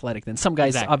was as athletic then. Some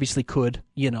guys obviously could.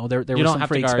 You know, there were some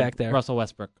freaks back there. Russell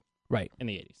Westbrook. Right. In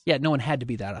the 80s. Yeah, no one had to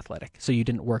be that athletic, so you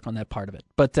didn't work on that part of it.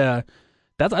 But I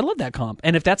love that comp.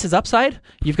 And if that's his upside,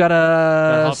 you've got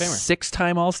a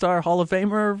 6-time All-Star Hall of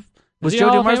Famer. Was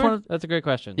Joe Dumars one of... That's a great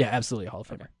question. Yeah, absolutely a Hall of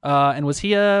Famer. And was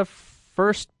he a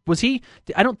first...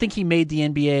 I don't think he made the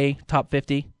NBA top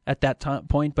 50 at that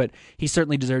point, but he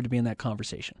certainly deserved to be in that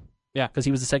conversation. Yeah, because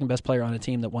he was the second best player on a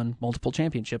team that won multiple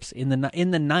championships in the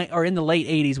late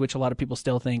 80s, which a lot of people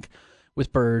still think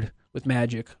with Bird, with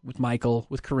Magic, with Michael,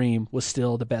 with Kareem was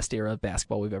still the best era of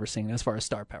basketball we've ever seen as far as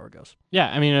star power goes. Yeah,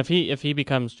 I mean if he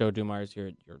becomes Joe Dumars,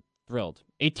 you're thrilled.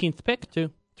 18th pick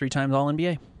too. 3 times All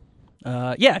NBA.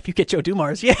 Yeah, if you get Joe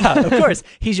Dumars, yeah, of course.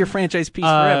 He's your franchise piece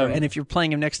forever. And if you're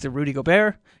playing him next to Rudy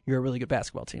Gobert, you're a really good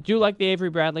basketball team. Do you like the Avery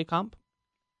Bradley comp?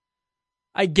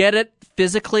 I get it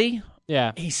physically.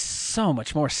 Yeah. He's so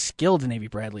much more skilled than Avery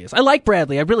Bradley is. I like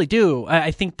Bradley. I really do. I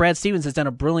think Brad Stevens has done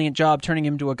a brilliant job turning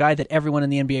him into a guy that everyone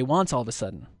in the NBA wants all of a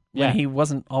sudden. When he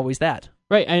wasn't always that.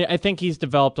 Right. I think he's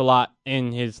developed a lot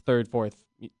in his 3rd, 4th,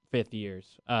 5th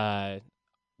years.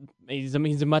 He's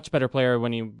a much better player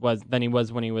than he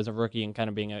was when he was a rookie and kind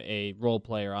of being a role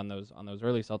player on those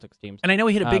early Celtics teams. And I know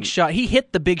he hit a big shot. He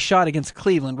hit the big shot against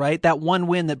Cleveland, right? That one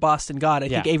win that Boston got. I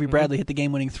think Avery Bradley hit the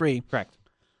game-winning 3. Correct.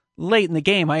 Late in the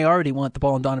game, I already want the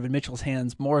ball in Donovan Mitchell's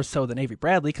hands more so than Avery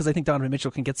Bradley because I think Donovan Mitchell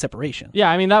can get separation. Yeah,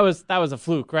 I mean that was a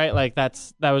fluke, right? Like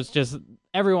that was just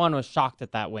everyone was shocked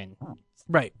at that win.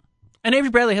 Right. And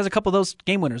Avery Bradley has a couple of those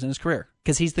game winners in his career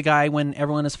because he's the guy when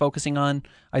everyone is focusing on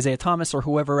Isaiah Thomas or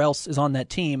whoever else is on that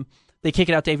team, they kick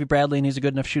it out to Avery Bradley and he's a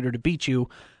good enough shooter to beat you.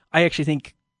 I actually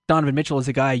think Donovan Mitchell is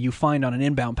a guy you find on an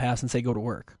inbound pass and say go to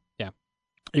work. Yeah.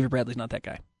 Avery Bradley's not that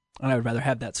guy. And I would rather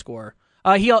have that score.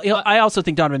 I also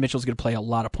think Donovan Mitchell's going to play a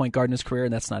lot of point guard in his career,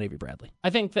 and that's not Avery Bradley. I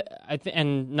think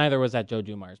and neither was that Joe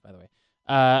Dumars, by the way.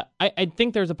 I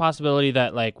think there's a possibility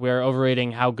that like we're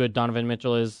overrating how good Donovan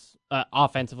Mitchell is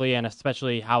offensively, and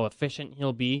especially how efficient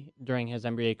he'll be during his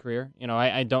NBA career. You know,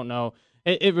 I don't know.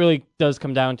 It really does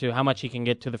come down to how much he can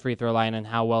get to the free throw line and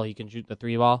how well he can shoot the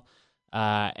 3 ball.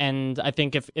 And I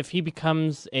think if he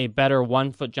becomes a better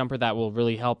 1-foot jumper, that will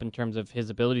really help in terms of his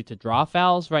ability to draw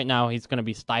fouls. Right now, he's going to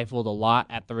be stifled a lot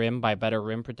at the rim by better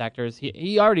rim protectors.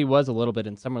 He already was a little bit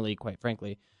in Summer League, quite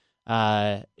frankly.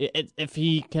 If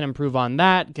he can improve on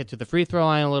that, get to the free throw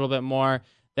line a little bit more,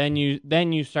 then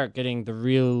you start getting the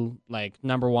real like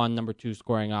number 1, number 2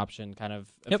 scoring option kind of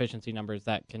efficiency numbers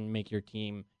that can make your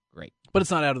team great. But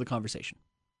it's not out of the conversation.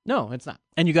 No, it's not.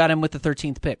 And you got him with the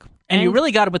 13th pick. And you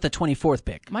really got him with the 24th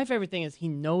pick. My favorite thing is he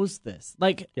knows this.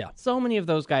 Like, so many of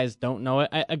those guys don't know it.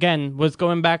 I, again, was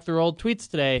going back through old tweets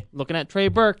today, looking at Trey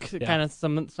Burke, kind of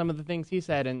some of the things he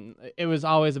said, and it was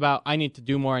always about, I need to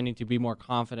do more, I need to be more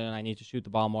confident, I need to shoot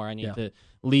the ball more, I need to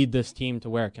lead this team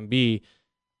to where it can be.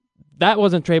 That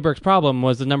wasn't Trey Burke's problem,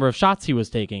 was the number of shots he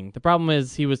was taking. The problem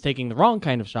is he was taking the wrong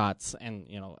kind of shots and,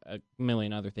 a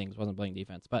million other things, wasn't playing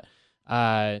defense. But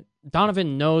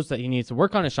Donovan knows that he needs to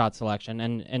work on his shot selection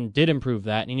and did improve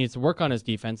that. And he needs to work on his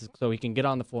defense so he can get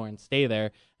on the floor and stay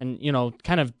there and,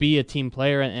 kind of be a team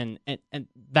player. And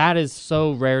that is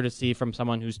so rare to see from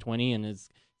someone who's 20 and is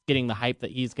getting the hype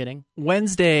that he's getting.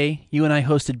 Wednesday, you and I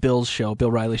hosted Bill's show,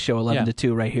 Bill Riley's show, 11 to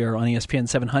 2 right here on ESPN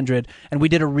 700. And we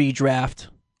did a redraft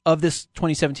of this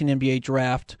 2017 NBA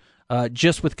draft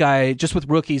just with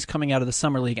rookies coming out of the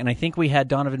Summer League. And I think we had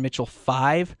Donovan Mitchell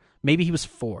 5. Maybe he was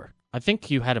 4. I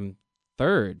think you had him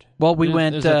 3rd. Well, we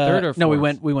went third or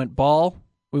 4th? we went Ball,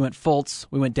 we went Fultz,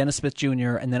 we went Dennis Smith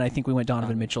Jr., and then I think we went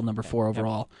Donovan Mitchell, number 4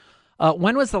 overall.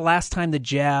 When was the last time the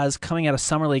Jazz, coming out of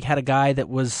Summer League, had a guy that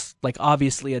was like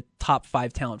obviously a top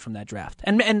 5 talent from that draft?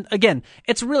 And again,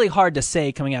 it's really hard to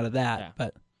say coming out of that,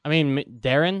 but I mean,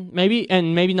 Darren maybe,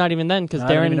 and maybe not even then because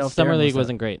Darren's Summer League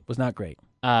wasn't great. Was not great.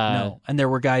 No, and there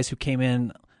were guys who came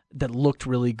in that looked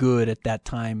really good at that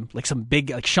time, like some big,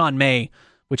 like Sean May,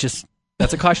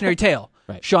 that's a cautionary tale.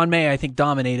 Right. Sean May, I think,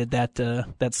 dominated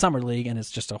that Summer League, and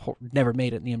it's just never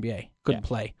made it in the NBA. Couldn't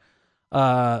play.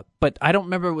 But I don't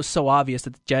remember it was so obvious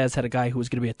that the Jazz had a guy who was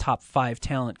going to be a top 5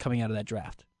 talent coming out of that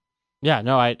draft. Yeah,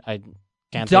 no, I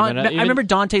can't think of it. I remember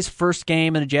Dante's first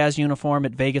game in a Jazz uniform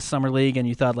at Vegas Summer League, and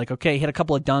you thought, like, okay, he had a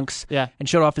couple of dunks and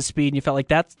showed off his speed, and you felt like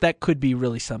that could be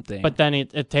really something. But then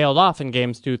it tailed off in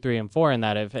games 2, 3, and 4 in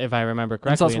that, if I remember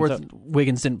correctly. It's also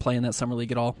Wiggins didn't play in that Summer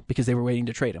League at all because they were waiting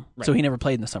to trade him. Right. So he never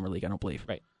played in the Summer League, I don't believe.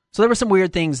 Right. So there were some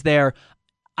weird things there.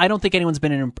 I don't think anyone's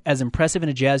been as impressive in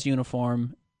a Jazz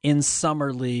uniform in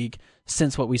Summer League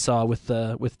since what we saw with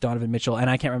Donovan Mitchell, and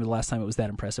I can't remember the last time it was that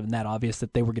impressive and that obvious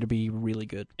that they were going to be really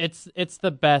good. It's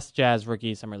the best Jazz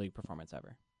rookie Summer League performance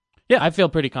ever. Yeah. I feel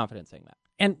pretty confident saying that.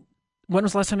 And when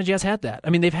was the last time the Jazz had that? I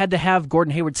mean, they've had to have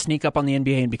Gordon Hayward sneak up on the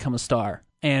NBA and become a star,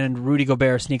 and Rudy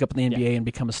Gobert sneak up on the NBA and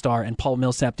become a star, and Paul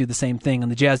Millsap do the same thing,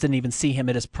 and the Jazz didn't even see him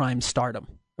at his prime stardom.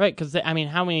 Right, because,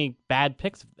 how many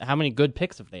good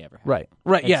picks have they ever had?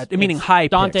 Right, yeah, meaning high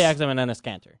Dante picks. Exum and Enes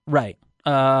Kanter. Right,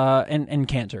 and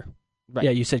Kanter. Right.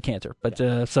 Yeah, you said Kanter, but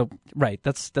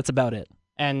that's about it.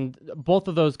 And both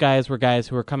of those guys were guys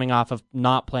who were coming off of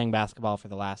not playing basketball for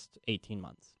the last 18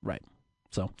 months. Right.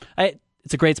 So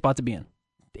it's a great spot to be in.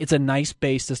 It's a nice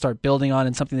base to start building on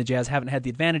and something the Jazz haven't had the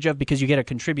advantage of because you get a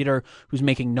contributor who's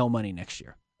making no money next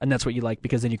year. And that's what you like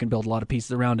because then you can build a lot of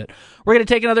pieces around it. We're going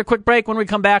to take another quick break. When we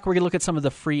come back, we're going to look at some of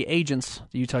the free agents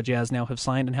the Utah Jazz now have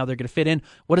signed and how they're going to fit in.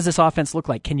 What does this offense look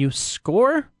like? Can you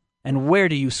score? And where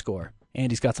do you score?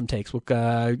 Andy's got some takes. We'll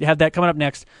have that coming up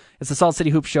next. It's the Salt City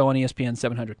Hoops Show on ESPN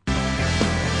 700. The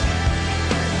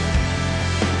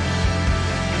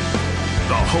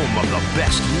home of the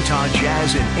best Utah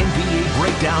Jazz and NBA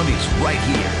breakdown is right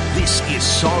here. This is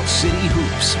Salt City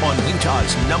Hoops on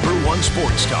Utah's #1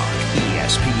 sports talk,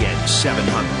 ESPN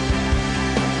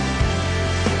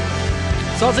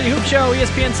 700. Salt City Hoops Show,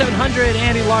 ESPN 700.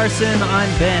 Andy Larsen.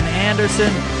 I'm Ben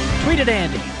Anderson. Tweet at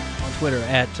Andy on Twitter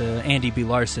at Andy B.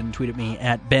 Larsen. Tweet at me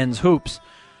at Ben's Hoops.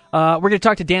 We're going to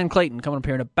talk to Dan Clayton coming up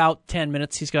here in about 10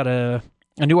 minutes. He's got a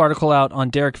new article out on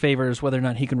Derrick Favors, whether or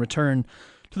not he can return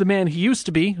to the man he used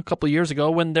to be a couple of years ago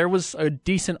when there was a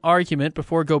decent argument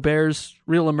before Gobert's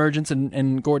real emergence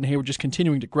and Gordon Hayward just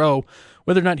continuing to grow,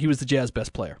 whether or not he was the Jazz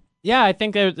best player. Yeah, I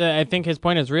think his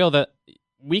point is real that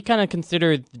we kind of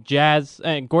consider the Jazz,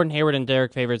 Gordon Hayward and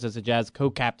Derrick Favors as the Jazz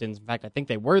co-captains. In fact, I think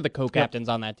they were the co-captains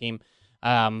on that team,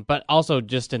 but also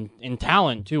just in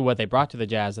talent, too, what they brought to the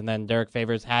Jazz. And then Derrick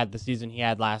Favors had the season he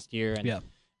had last year,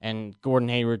 and Gordon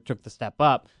Hayward took the step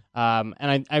up.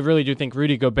 And I really do think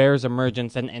Rudy Gobert's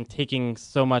emergence and taking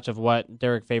so much of what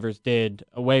Derrick Favors did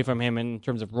away from him in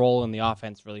terms of role in the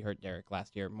offense really hurt Derrick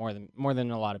last year more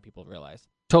than a lot of people realize.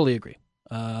 Totally agree.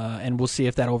 And we'll see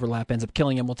if that overlap ends up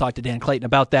killing him. We'll talk to Dan Clayton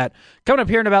about that. Coming up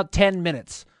here in about 10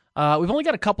 minutes. We've only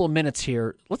got a couple of minutes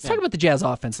here. Let's talk about the Jazz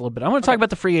offense a little bit. I want to talk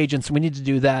about the free agents. We need to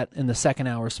do that in the second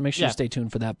hour, so make sure you stay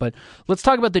tuned for that. But let's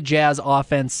talk about the Jazz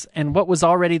offense and what was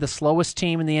already the slowest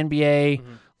team in the NBA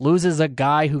loses a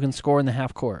guy who can score in the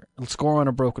half court, score on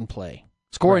a broken play,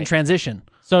 score in transition.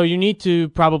 So you need to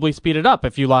probably speed it up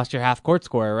if you lost your half court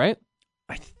scorer, right?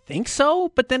 I think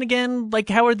so, but then again, like,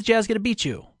 how are the Jazz going to beat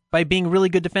you? By being really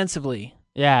good defensively.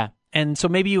 Yeah. And so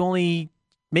maybe you only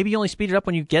speed it up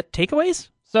when you get takeaways?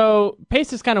 So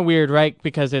pace is kind of weird, right?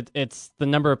 Because it's the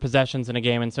number of possessions in a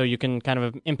game, and so you can kind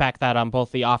of impact that on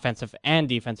both the offensive and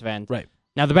defensive end. Right.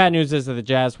 Now, the bad news is that the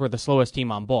Jazz were the slowest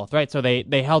team on both, right? So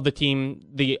they held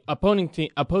the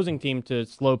opposing team to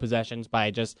slow possessions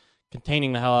by just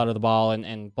containing the hell out of the ball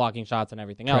and blocking shots and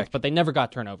everything else, but they never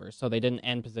got turnovers, so they didn't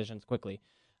end possessions quickly.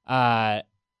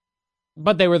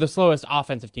 But they were the slowest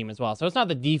offensive team as well, so it's not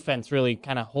the defense really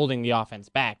kind of holding the offense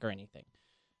back or anything.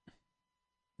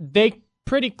 They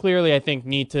pretty clearly, I think,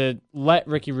 need to let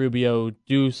Ricky Rubio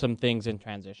do some things in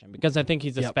transition, because I think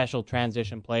he's a special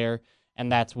transition player,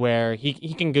 and that's where he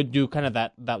can do kind of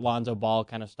that Lonzo Ball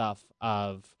kind of stuff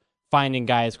of finding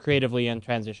guys creatively in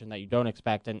transition that you don't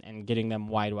expect and getting them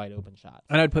wide open shots.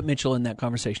 And I'd put Mitchell in that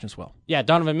conversation as well. Yeah,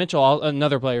 Donovan Mitchell,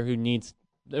 another player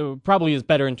who probably is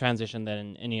better in transition than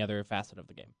in any other facet of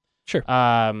the game. Sure.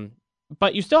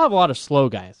 But you still have a lot of slow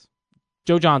guys.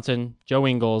 Joe Johnson, Joe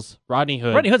Ingles, Rodney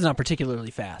Hood. Rodney Hood's not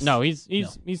particularly fast. No, he's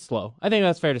slow. I think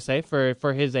that's fair to say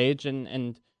for his age and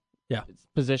his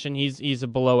position. He's a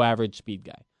below average speed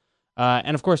guy.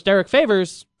 And of course, Derrick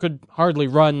Favors could hardly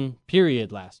run,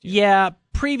 period, last year. Yeah,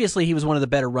 previously he was one of the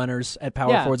better runners at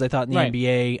power forwards, I thought, in the right.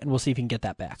 NBA, and we'll see if he can get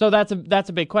that back. So that's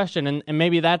a big question, and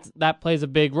maybe that plays a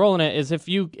big role in it. Is if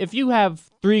you have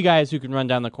three guys who can run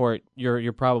down the court,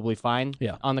 you're probably fine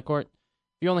on the court.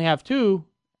 If you only have two,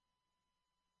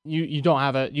 you don't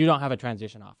have a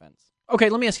transition offense. Okay,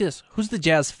 let me ask you this: who's the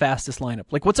Jazz fastest lineup?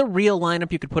 Like, what's a real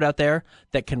lineup you could put out there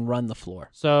that can run the floor?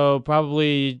 So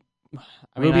probably.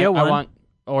 Rubio, I want,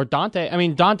 or Dante. I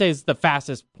mean, Dante's the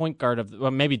fastest point guard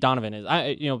maybe Donovan is.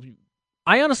 I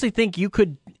honestly think you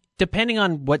could, depending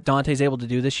on what Dante's able to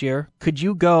do this year, could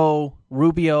you go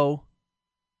Rubio,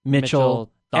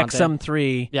 Mitchell XM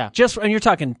 3? Yeah. And you're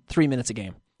talking 3 minutes a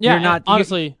game. Yeah, you're not,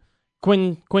 honestly,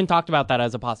 Quinn talked about that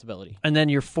as a possibility. And then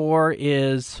your 4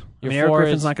 is, Your Eric 4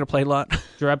 Griffin's is not going to play a lot.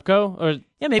 Jerebko or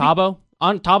maybe. Tabo.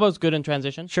 Tabo's good in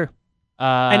transition. Sure.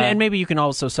 And maybe you can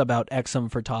also sub out Exum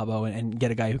for Tabo and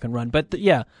get a guy who can run. But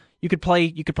you could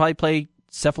probably play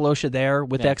Cephalosha there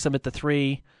with Exum at the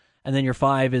 3, and then your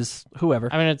 5 is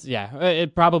whoever. I mean,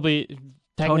 it probably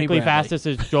technically Bradley. Fastest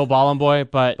is Joel Bollenboy,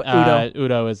 but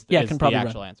Udo is the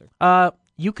actual answer.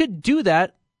 You could do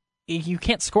that. You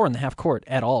can't score in the half court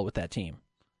at all with that team.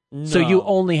 No, so you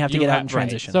only have to get out in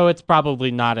transition. Right. So it's probably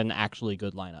not an actually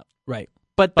good lineup. Right.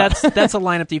 But that's a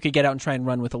lineup that you could get out and try and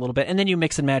run with a little bit, and then you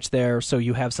mix and match there, so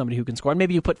you have somebody who can score. And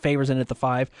maybe you put Favors in at the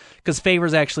 5, because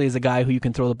Favors actually is a guy who you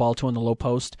can throw the ball to in the low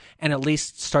post, and at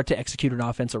least start to execute an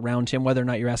offense around him, whether or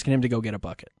not you're asking him to go get a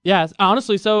bucket. Yeah,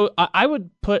 honestly, so I would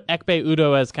put Ekpe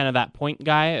Udo as kind of that point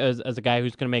guy, as a guy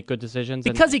who's going to make good decisions.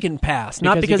 Because he can pass,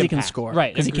 not because he can score.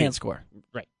 Right. Because he can't score.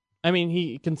 Right. I mean,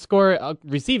 he can score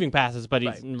receiving passes, but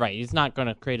he's not going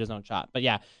to create his own shot. But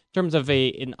yeah, in terms of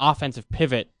an offensive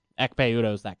pivot, Ekpe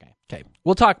Udo's that guy. Okay.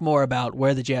 We'll talk more about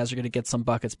where the Jazz are going to get some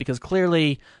buckets, because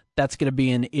clearly that's going to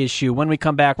be an issue. When we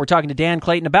come back, we're talking to Dan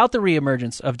Clayton about the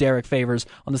reemergence of Derrick Favors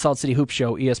on the Salt City Hoops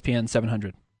Show, ESPN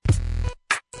 700.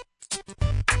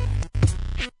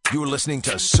 You're listening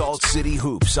to Salt City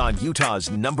Hoops on Utah's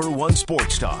 #1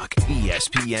 sports talk,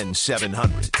 ESPN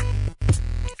 700.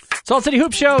 Salt City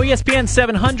Hoop Show, ESPN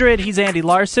 700. He's Andy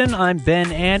Larsen. I'm Ben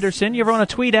Anderson. You ever want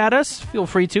to tweet at us? Feel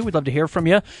free to. We'd love to hear from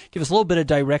you. Give us a little bit of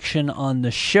direction on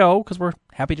the show, because we're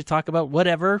happy to talk about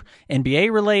whatever,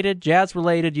 NBA-related,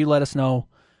 Jazz-related. You let us know.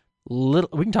 We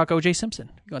can talk O.J. Simpson.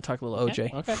 You want to talk a little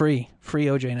O.J.? Okay. Free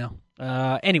O.J.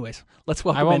 now. Anyways, let's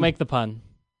welcome I won't make the pun.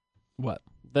 What?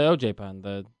 The O.J.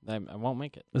 pun. I won't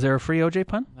make it. Is there a free O.J.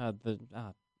 pun?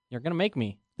 You're going to make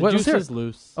me. The What juice was is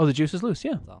loose. Oh, the juice is loose,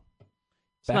 yeah.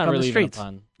 It's Back not on really the streets. even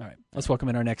a pun. All right, let's welcome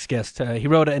in our next guest. He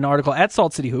wrote an article at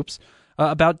Salt City Hoops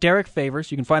about Derrick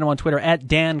Favors. You can find him on Twitter at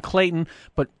Dan Clayton,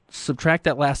 but subtract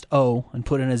that last O and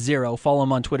put in a 0. Follow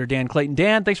him on Twitter, Dan Clayton.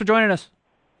 Dan, thanks for joining us.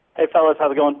 Hey, fellas,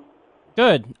 how's it going?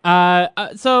 Good.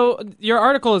 So your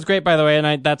article is great, by the way,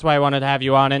 and that's why I wanted to have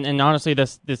you on. And honestly,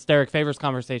 this Derrick Favors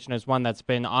conversation is one that's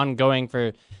been ongoing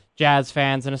for Jazz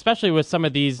fans, and especially with some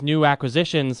of these new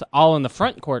acquisitions all in the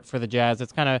front court for the Jazz.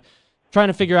 It's kind of trying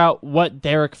to figure out what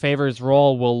Derrick Favors'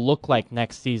 role will look like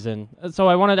next season. So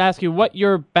I wanted to ask you what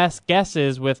your best guess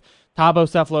is with Tabo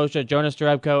Cephalosha, Jonas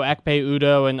Jerebko, Ekpe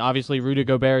Udo, and obviously Rudy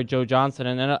Gobert, Joe Johnson,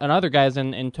 and other guys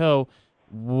in tow.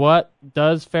 What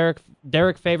does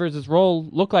Derrick Favors' role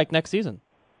look like next season?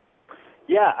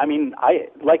 Yeah, I mean,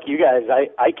 like you guys,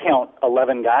 I count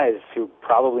 11 guys who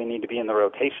probably need to be in the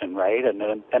rotation, right?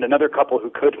 And another couple who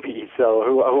could be, so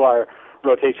who are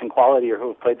rotation quality or who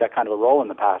have played that kind of a role in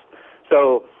the past.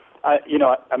 So, I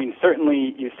mean,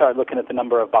 certainly you start looking at the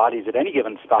number of bodies at any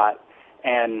given spot,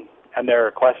 and there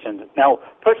are questions. Now,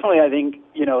 personally, I think,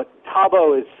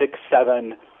 Tabo is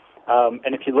 6'7",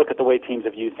 and if you look at the way teams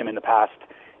have used him in the past,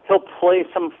 he'll play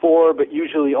some 4, but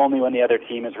usually only when the other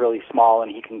team is really small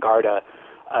and he can guard a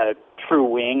true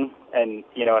wing, and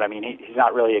you know what I mean? He's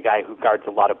not really a guy who guards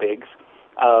a lot of bigs.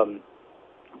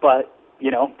 But,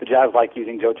 the Jazz like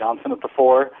using Joe Johnson at the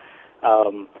 4.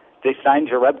 They signed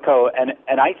Jerebko,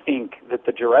 and I think that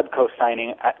the Jerebko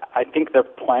signing, I think they're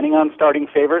planning on starting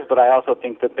Favors, but I also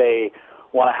think that they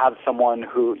want to have someone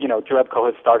who, Jerebko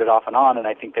has started off and on, and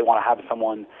I think they want to have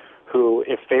someone who,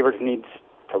 if Favors needs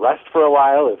to rest for a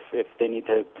while, if they need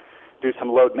to do some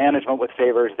load management with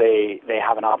Favors, they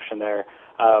have an option there.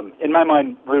 In my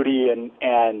mind, Rudy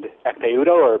and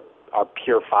Ekpeudo are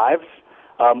pure fives.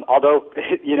 Although,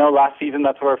 last season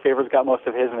that's where Favors got most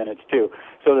of his minutes too.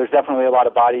 So there's definitely a lot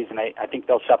of bodies, and I think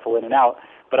they'll shuffle in and out.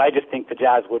 But I just think the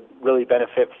Jazz would really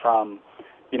benefit from,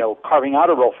 carving out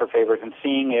a role for Favors and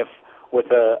seeing if, with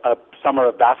a summer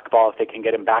of basketball, if they can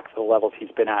get him back to the levels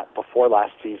he's been at before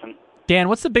last season. Dan,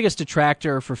 what's the biggest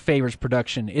detractor for Favors'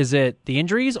 production? Is it the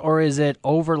injuries, or is it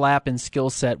overlap in skill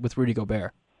set with Rudy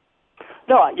Gobert?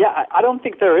 No, I don't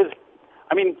think there is.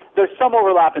 I mean, there's some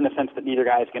overlap in the sense that neither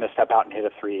guy is going to step out and hit a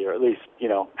three, or at least,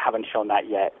 haven't shown that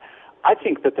yet. I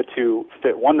think that the two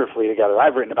fit wonderfully together.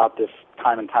 I've written about this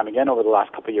time and time again over the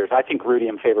last couple of years. I think Rudy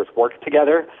and Favors work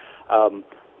together.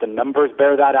 The numbers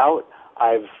bear that out.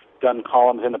 I've done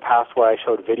columns in the past where I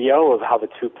showed video of how the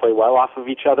two play well off of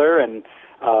each other, and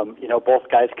both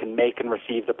guys can make and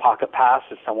receive the pocket pass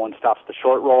if someone stops the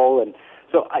short roll, and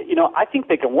so I think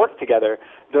they can work together.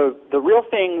 The real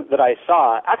thing that I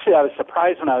saw, actually, I was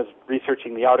surprised when I was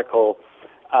researching the article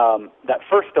that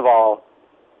first of all,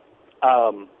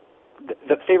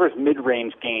 the Favors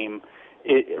mid-range game,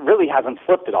 it really hasn't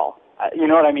flipped at all. You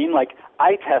know what I mean? Like,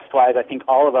 eye test-wise, I think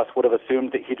all of us would have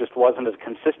assumed that he just wasn't as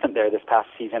consistent there this past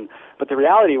season. But the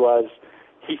reality was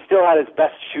he still had his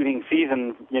best shooting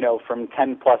season, from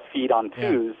 10-plus feet on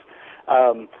twos.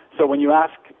 Yeah. So when you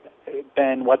ask,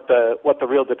 Ben, what the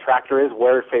real detractor is,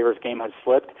 where Favors' game has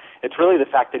slipped, it's really the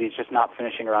fact that he's just not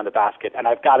finishing around the basket. And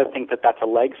I've got to think that that's a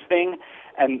legs thing.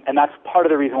 And that's part of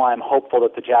the reason why I'm hopeful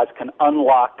that the Jazz can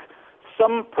unlock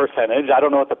some percentage. I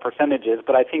don't know what the percentage is,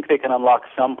 but I think they can unlock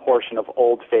some portion of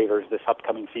old Favors this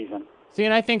upcoming season. See,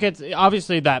 and I think it's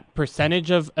obviously that percentage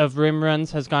of rim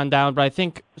runs has gone down, but I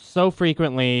think so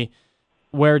frequently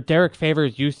where Derrick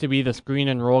Favors used to be the screen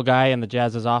and roll guy in the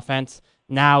Jazz's offense,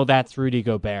 now that's Rudy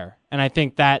Gobert. And I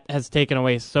think that has taken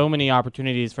away so many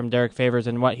opportunities from Derrick Favors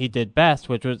and what he did best,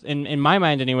 which was, in my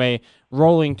mind anyway,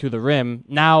 rolling to the rim.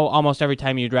 Now, almost every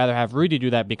time you'd rather have Rudy do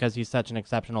that because he's such an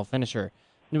exceptional finisher.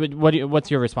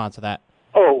 What's your response to that?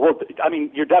 Oh, well, I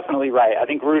mean, you're definitely right. I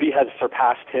think Rudy has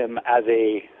surpassed him as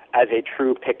a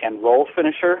true pick and roll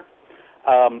finisher.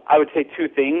 I would say two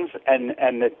things,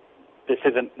 and this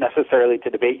isn't necessarily to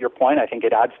debate your point. I think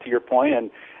it adds to your point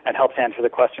and helps answer the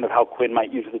question of how Quinn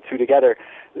might use the two together.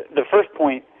 The first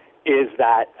point is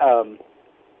that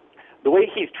the way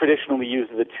he's traditionally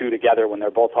used the two together when they're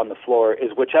both on the floor is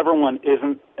whichever one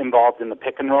isn't involved in the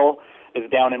pick and roll is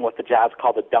down in what the Jazz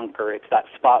call the dunker. It's that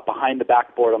spot behind the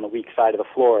backboard on the weak side of the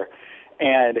floor.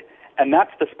 And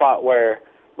that's the spot where,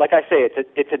 like I say,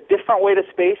 it's a different way to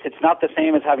space. It's not the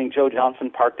same as having Joe Johnson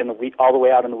parked all the way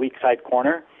out in the weak side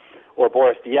corner, or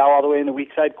Boris Diaw all the way in the weak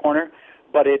side corner.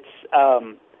 But it's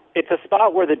a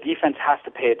spot where the defense has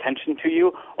to pay attention to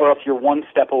you, or else you're one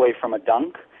step away from a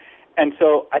dunk. And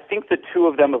so I think the two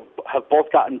of them have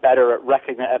both gotten better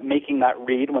at making that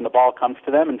read when the ball comes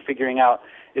to them and figuring out,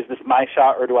 is this my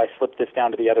shot or do I slip this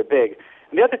down to the other big?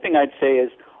 And the other thing I'd say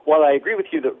is, while I agree with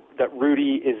you that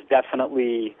Rudy is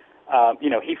definitely,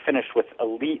 he finished with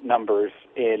elite numbers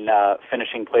in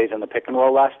finishing plays in the pick and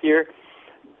roll last year,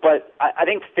 but I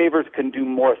think Favors can do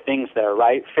more things there,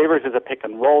 right? Favors is a pick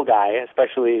and roll guy,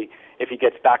 especially if he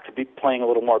gets back to playing a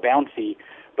little more bouncy.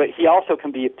 But he also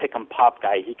can be a pick and pop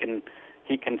guy. He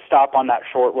can stop on that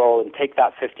short roll and take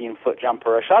that 15-foot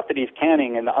jumper, a shot that he's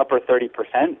canning in the upper 30%,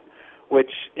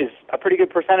 which is a pretty good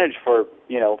percentage for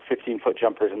 15-foot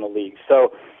jumpers in the league.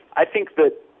 So I think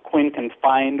that Quinn can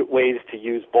find ways to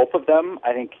use both of them.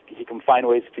 I think he can find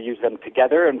ways to use them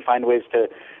together and find ways to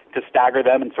stagger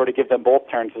them and sort of give them both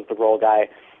turns as the roll guy.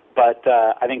 But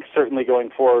I think certainly going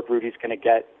forward, Rudy's going to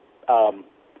get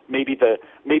maybe the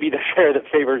share that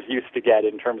Favors used to get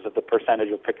in terms of the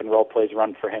percentage of pick and roll plays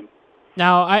run for him.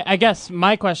 Now, I guess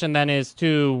my question then is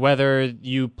to whether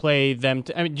you play them.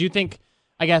 Do you think?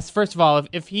 I guess first of all,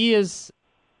 if he is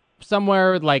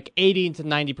somewhere like 80 to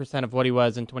 90% of what he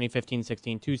was in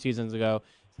 2015-16, 2 seasons ago,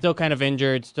 still kind of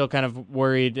injured, still kind of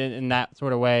worried in that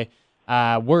sort of way,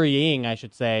 worrying, I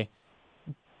should say.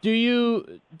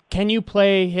 Can you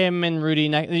play him and Rudy?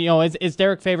 Is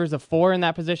Derrick Favors a 4 in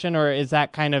that position, or is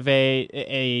that kind of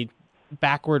a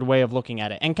backward way of looking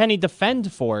at it? And can he defend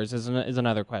 4s is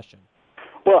another question.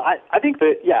 Well, I think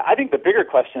the bigger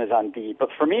question is on D. But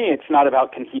for me, it's not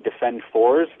about can he defend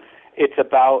 4s. It's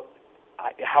about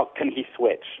how can he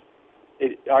switch.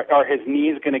 Are his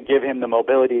knees going to give him the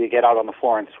mobility to get out on the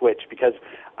floor and switch? Because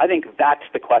I think that's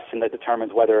the question that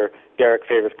determines whether Derrick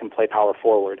Favors can play power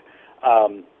forward.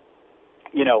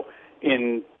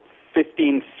 in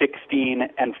 15-16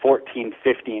 and 14-15,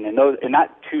 in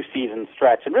that 2-season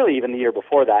stretch, and really even the year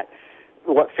before that,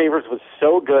 what Favors was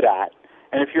so good at.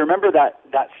 And if you remember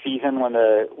that season when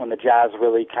the Jazz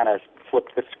really kind of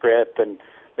flipped the script and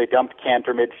they dumped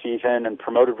Cantor mid-season and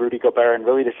promoted Rudy Gobert and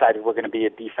really decided we're going to be a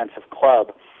defensive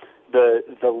club, the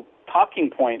talking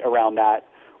point around that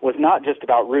was not just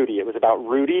about Rudy. It was about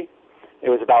Rudy. It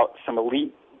was about some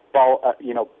elite ball,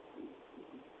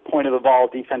 point of the ball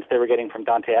defense they were getting from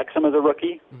Dante Exum as a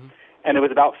rookie. Mm-hmm. And it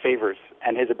was about Favors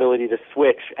and his ability to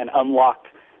switch and unlock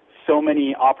so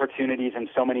many opportunities and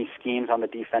so many schemes on the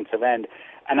defensive end.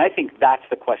 And I think that's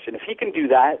the question. If he can do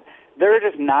that, there are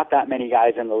just not that many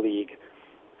guys in the league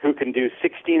who can do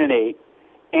 16-8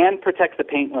 and protect the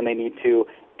paint when they need to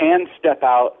and step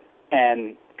out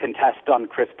and contest on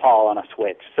Chris Paul on a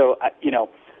switch. So,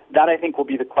 that I think will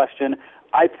be the question.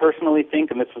 I personally think,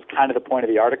 and this was kind of the point of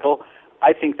the article,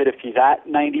 I think that if he's at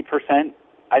 90%,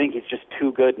 I think he's just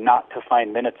too good not to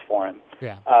find minutes for him.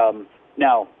 Yeah.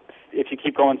 Now, if you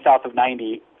keep going south of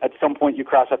 90, at some point you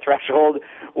cross a threshold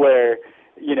where,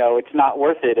 it's not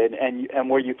worth it and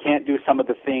where you can't do some of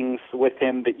the things with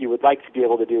him that you would like to be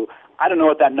able to do. I don't know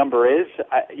what that number is.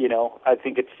 I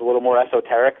think it's a little more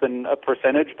esoteric than a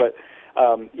percentage, but,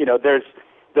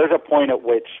 there's a point at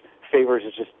which Favors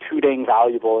is just too dang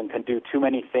valuable and can do too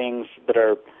many things that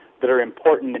are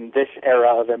important in this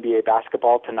era of NBA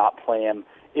basketball to not play him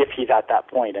if he's at that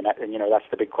point. And that's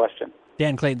the big question.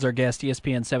 Dan Clayton's our guest,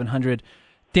 ESPN 700.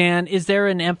 Dan, is there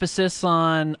an emphasis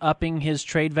on upping his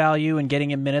trade value and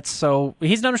getting him minutes? So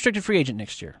he's an unrestricted free agent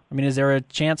next year. I mean, is there a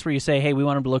chance where you say, hey, we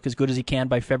want him to look as good as he can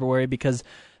by February because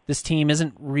this team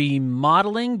isn't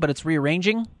remodeling, but it's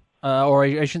rearranging? Or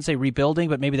I shouldn't say rebuilding,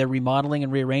 but maybe they're remodeling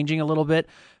and rearranging a little bit.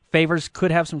 Favors could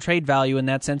have some trade value in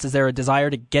that sense. Is there a desire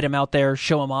to get him out there,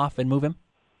 show him off, and move him?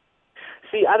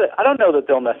 See, I don't know that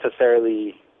they'll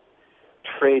necessarily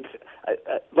trade.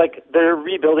 Like, there are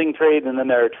rebuilding trades, and then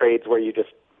there are trades where you just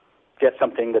get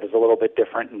something that is a little bit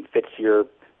different and fits your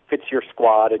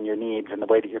squad and your needs and the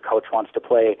way that your coach wants to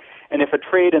play. And if a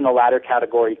trade in the latter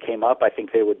category came up, I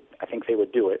think they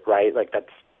would do it, right? Like,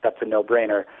 that's a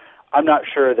no-brainer. I'm not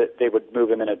sure that they would move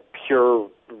him in a pure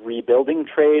rebuilding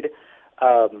trade.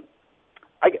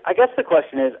 I guess the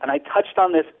question is, and I touched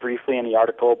on this briefly in the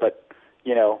article, but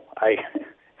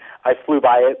I flew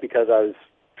by it because I was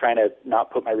trying to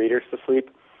not put my readers to sleep.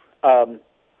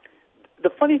 The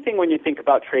funny thing when you think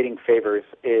about trading Favors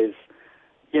is,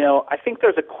 I think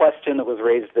there's a question that was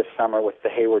raised this summer with the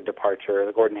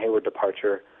Gordon Hayward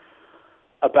departure,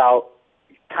 about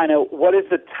kind of what is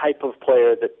the type of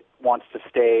player that wants to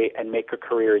stay and make a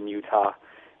career in Utah.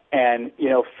 And,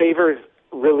 Favors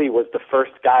really was the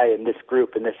first guy in this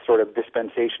group, in this sort of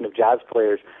dispensation of Jazz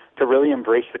players, to really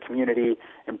embrace the community,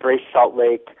 embrace Salt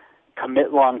Lake,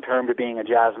 commit long-term to being a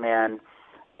Jazz man,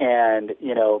 and,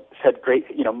 said great,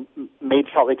 made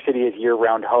Salt Lake City his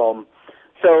year-round home.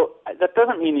 So that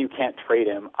doesn't mean you can't trade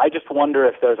him. I just wonder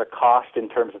if there's a cost in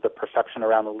terms of the perception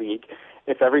around the league.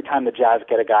 If every time the Jazz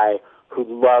get a guy who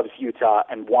loves Utah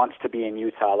and wants to be in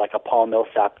Utah, like a Paul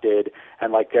Millsap did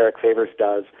and like Derrick Favors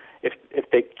does, if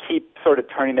they keep sort of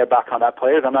turning their back on that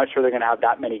players, I'm not sure they're going to have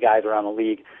that many guys around the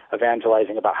league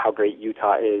evangelizing about how great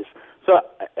Utah is. So,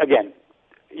 again,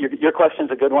 your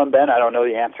question's a good one, Ben. I don't know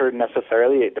the answer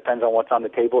necessarily. It depends on what's on the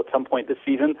table at some point this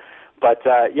season. But,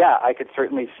 I could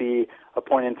certainly see a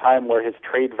point in time where his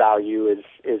trade value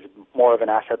is more of an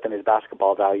asset than his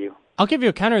basketball value. I'll give you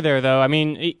a counter there, though. I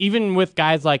mean, even with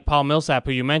guys like Paul Millsap,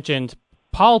 who you mentioned,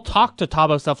 Paul talked to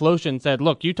Thabo Sefolosha and said,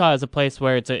 look, Utah is a place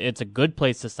where it's a good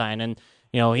place to sign. And,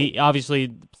 he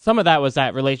obviously, some of that was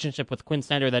that relationship with Quinn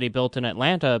Snyder that he built in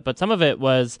Atlanta, but some of it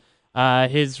was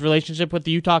his relationship with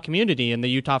the Utah community and the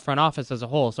Utah front office as a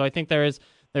whole. So I think there is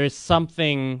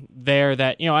something there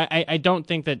that, I don't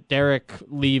think that Derrick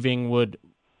leaving would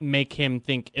make him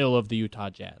think ill of the Utah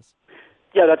Jazz.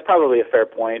 Yeah, that's probably a fair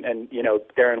point. And,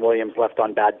 Darren Williams left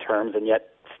on bad terms and yet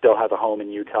still has a home in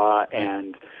Utah.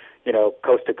 And,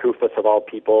 Kosta Koufos, of all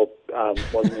people,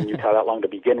 wasn't in Utah that long to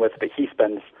begin with, but he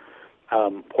spends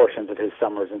portions of his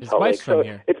summers in Salt Lake. So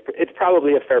it's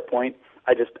probably a fair point.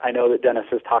 I know that Dennis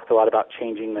has talked a lot about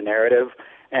changing the narrative,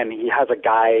 and he has a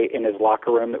guy in his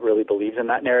locker room that really believes in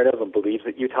that narrative and believes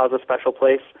that Utah's a special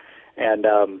place. And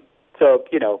so,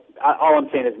 all I'm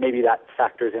saying is maybe that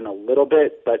factors in a little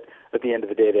bit, but at the end of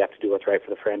the day, they have to do what's right for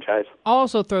the franchise. I'll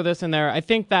also throw this in there. I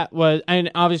think that was,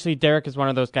 and obviously Derrick is one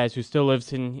of those guys who still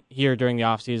lives in here during the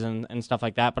offseason and stuff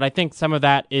like that, but I think some of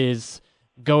that is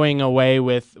going away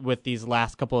with these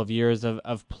last couple of years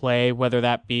of play, whether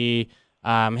that be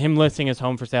him listing his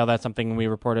home for sale. That's something we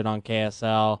reported on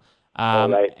KSL.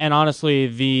 Right. And honestly,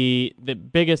 the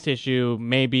biggest issue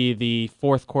may be the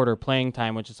fourth quarter playing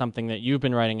time, which is something that you've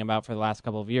been writing about for the last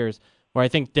couple of years, where I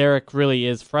think Derrick really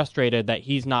is frustrated that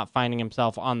he's not finding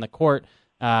himself on the court,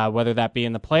 whether that be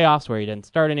in the playoffs where he didn't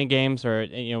start any games, or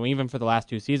even for the last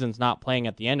 2 seasons not playing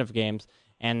at the end of games.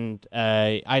 And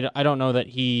I don't know that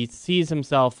he sees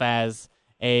himself as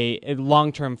a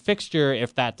long-term fixture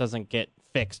if that doesn't get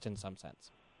fixed in some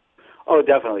sense. Oh,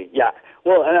 definitely, yeah.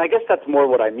 Well, and I guess that's more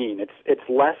what I mean. It's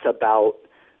less about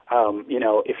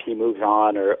if he moves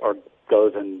on or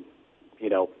goes and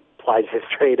plies his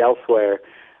trade elsewhere.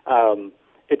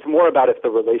 It's more about if the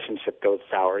relationship goes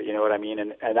sour. You know what I mean?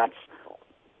 And that's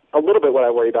a little bit what I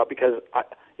worry about, because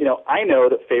I know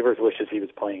that Favors wishes he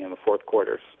was playing in the fourth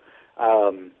quarters.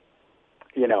 First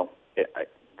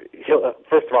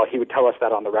of all, he would tell us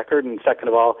that on the record, and second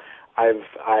of all, I've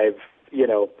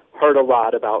heard a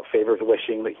lot about Favors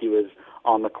wishing that he was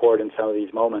on the court in some of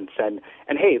these moments. And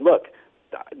hey, look,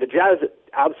 the Jazz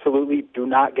absolutely do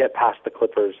not get past the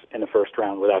Clippers in the first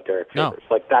round without Derrick Favors.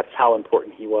 No. Like, that's how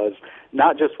important he was,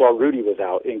 not just while Rudy was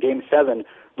out. In Game 7,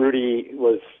 Rudy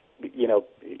was, he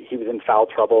was in foul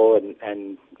trouble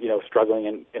and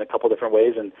struggling in a couple different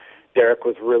ways, and Derrick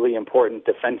was really important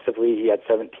defensively. He had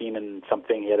 17 and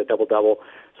something. He had a double-double.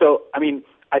 So, I mean,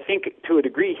 I think to a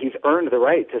degree he's earned the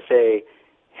right to say,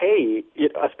 hey,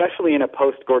 especially in a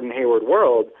post-Gordon Hayward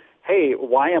world, hey,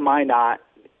 why am I not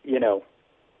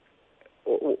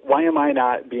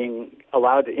being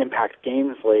allowed to impact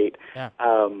games late? Yeah.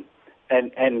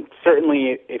 And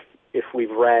certainly if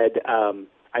we've read,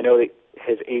 I know that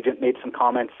his agent made some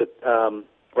comments that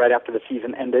right after the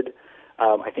season ended.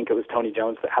 I think it was Tony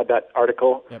Jones that had that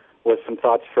article with some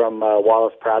thoughts from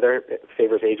Wallace Prather,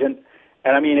 Favors' agent.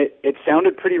 And I mean, it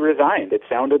sounded pretty resigned. It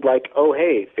sounded like, oh,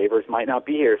 hey, Favors might not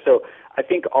be here. So I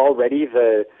think already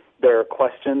there are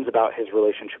questions about his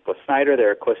relationship with Snyder.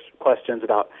 There are questions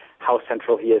about how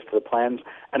central he is to the plans.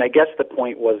 And I guess the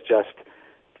point was just,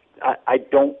 I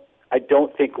don't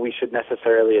think we should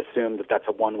necessarily assume that that's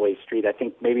a one-way street. I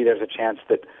think maybe there's a chance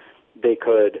that they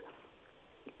could,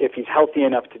 if he's healthy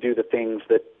enough to do the things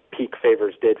that peak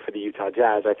Favors did for the Utah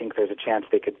Jazz, I think there's a chance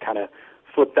they could kind of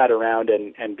flip that around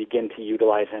and begin to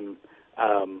utilize him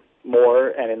more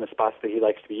and in the spots that he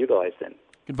likes to be utilized in.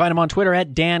 You can find him on Twitter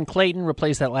at Dan Clayton.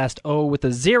 Replace that last O with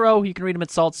a 0. You can read him at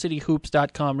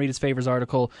saltcityhoops.com. Read his Favors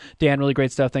article. Dan, really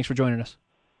great stuff. Thanks for joining us.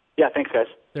 Yeah, thanks, guys.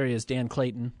 There he is, Dan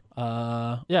Clayton.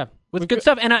 With good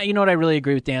stuff. And you know what I really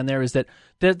agree with Dan there is that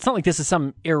it's not like this is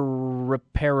some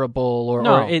irreparable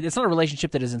or it's not a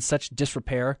relationship that is in such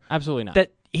disrepair. Absolutely not.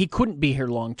 That he couldn't be here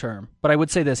long term. But I would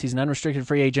say this, he's an unrestricted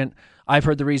free agent. I've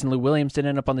heard the reason Lou Williams didn't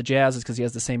end up on the Jazz is because he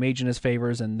has the same agent as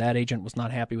Favors, and that agent was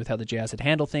not happy with how the Jazz had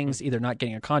handled things, either not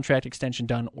getting a contract extension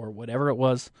done or whatever it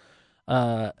was.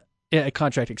 A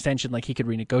contract extension, like he could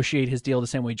renegotiate his deal the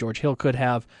same way George Hill could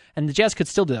have. And the Jazz could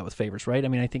still do that with Favors, right? I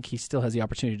mean, I think he still has the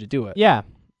opportunity to do it. Yeah.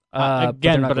 But I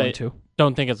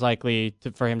don't think it's likely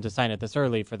for him to sign it this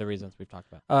early for the reasons we've talked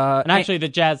about. And actually, the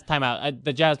Jazz timeout.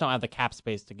 The Jazz don't have the cap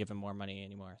space to give him more money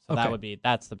anymore, so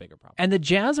that's the bigger problem. And the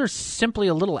Jazz are simply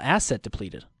a little asset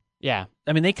depleted. Yeah,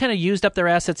 I mean, they kind of used up their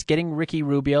assets getting Ricky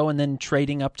Rubio and then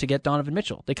trading up to get Donovan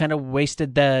Mitchell. They kind of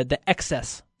wasted the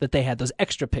excess that they had, those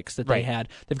extra picks that they had.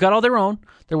 They've got all their own.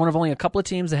 They're one of only a couple of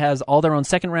teams that has all their own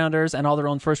second-rounders and all their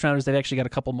own first-rounders. They've actually got a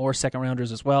couple more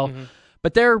second-rounders as well. Mm-hmm.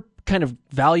 But they're kind of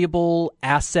valuable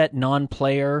asset,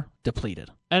 non-player, depleted.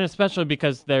 And especially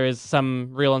because there is some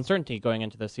real uncertainty going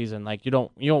into the season. Like you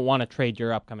don't want to trade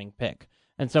your upcoming pick.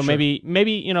 And so maybe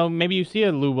you see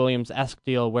a Lou Williams-esque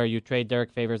deal where you trade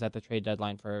Derrick Favors at the trade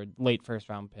deadline for a late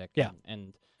first-round pick. Yeah.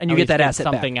 And you get that asset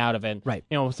something back out of it. Right.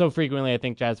 So frequently I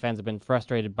think Jazz fans have been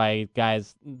frustrated by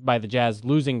the Jazz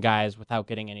losing guys without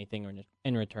getting anything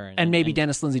in return. And maybe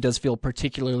Dennis Lindsey does feel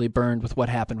particularly burned with what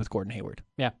happened with Gordon Hayward.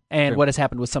 Yeah. And what has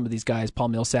happened with some of these guys, Paul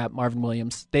Millsap, Marvin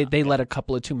Williams. They let a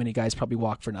couple of too many guys probably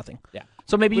walk for nothing. Yeah.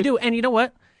 So maybe you do. And you know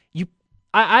what?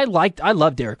 I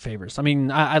loved Derrick Favors. I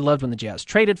mean, I loved when the Jazz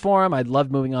traded for him. I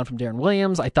loved moving on from Darren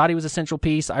Williams. I thought he was a central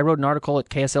piece. I wrote an article at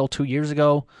KSL 2 years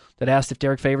ago that asked if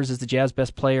Derrick Favors is the Jazz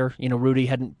best player. Rudy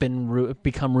hadn't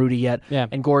become Rudy yet,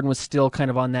 and Gordon was still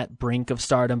kind of on that brink of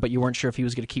stardom, but you weren't sure if he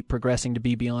was going to keep progressing to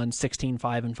be beyond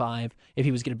 16-5-5, if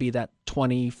he was going to be that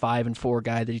 25-4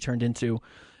 guy that he turned into.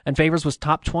 And Favors was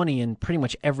top 20 in pretty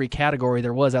much every category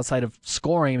there was outside of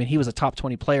scoring. I mean, he was a top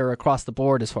 20 player across the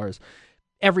board as far as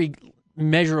every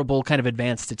measurable kind of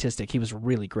advanced statistic. He was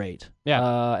really great.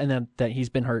 Yeah. And then that he's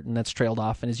been hurt and that's trailed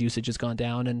off and his usage has gone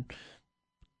down and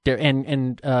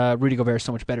Rudy Gobert is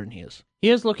so much better than he is. He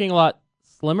is looking a lot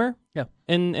glimmer. Yeah.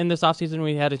 In this offseason,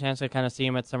 we had a chance to kind of see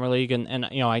him at Summer League, and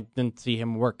I didn't see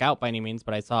him work out by any means,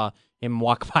 but I saw him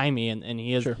walk by me, and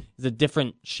he is a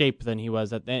different shape than he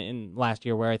was in last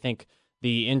year, where I think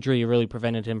the injury really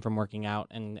prevented him from working out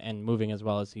and moving as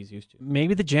well as he's used to.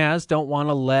 Maybe the Jazz don't want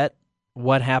to let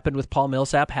what happened with Paul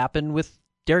Millsap happen with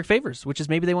Derrick Favors, which is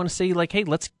maybe they want to say, like, hey,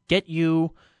 let's get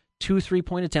you 2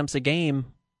 3-point attempts a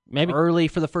game maybe early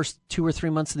for the first 2 or 3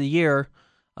 months of the year,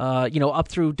 up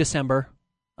through December.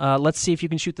 Let's see if you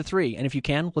can shoot the three. And if you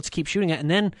can, let's keep shooting it.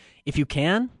 And then if you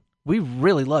can, we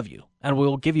really love you, and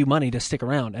we'll give you money to stick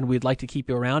around, and we'd like to keep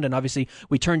you around. And obviously,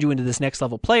 we turned you into this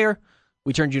next-level player.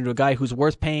 We turned you into a guy who's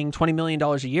worth paying $20 million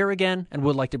a year again, and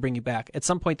would like to bring you back. At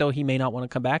some point, though, he may not want to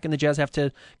come back, and the Jazz have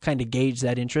to kind of gauge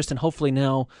that interest. And hopefully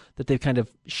now that they've kind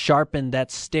of sharpened that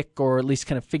stick, or at least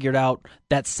kind of figured out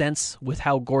that sense with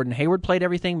how Gordon Hayward played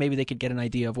everything, maybe they could get an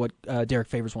idea of what Derrick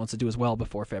Favors wants to do as well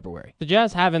before February. The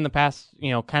Jazz have in the past,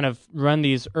 kind of run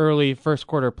these early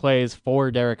first-quarter plays for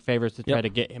Derrick Favors to try to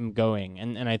get him going,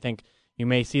 and I think you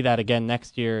may see that again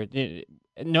next year.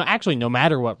 No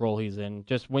matter what role he's in,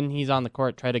 just when he's on the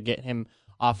court, try to get him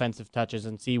offensive touches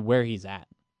and see where he's at.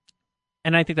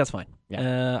 And I think that's fine.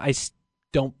 Yeah. I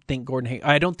don't think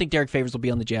I don't think Derrick Favors will be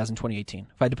on the Jazz in 2018.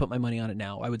 If I had to put my money on it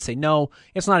now, I would say no.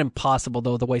 It's not impossible,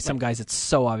 though. The way some guys, it's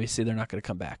so obviously they're not going to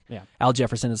come back. Yeah. Al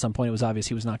Jefferson, at some point, it was obvious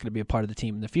he was not going to be a part of the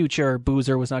team in the future.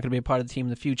 Boozer was not going to be a part of the team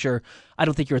in the future. I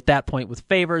don't think you're at that point with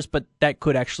Favors, but that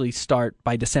could actually start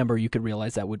by December. You could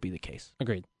realize that would be the case.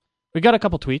 Agreed. We got a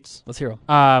couple tweets. Let's hear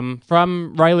them.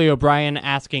 From Riley O'Brien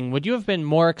asking, would you have been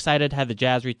more excited had the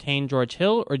Jazz retained George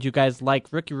Hill, or do you guys like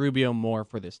Ricky Rubio more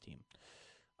for this team?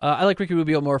 I like Ricky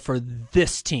Rubio more for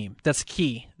this team. That's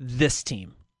key, this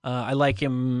team. I like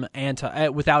him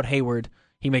without Hayward,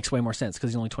 he makes way more sense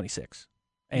because he's only 26.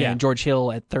 And George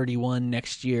Hill at 31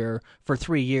 next year for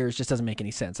 3 years just doesn't make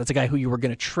any sense. That's a guy who you were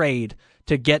going to trade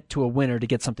to get to a winner to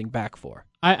get something back for.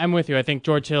 I'm with you. I think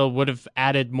George Hill would have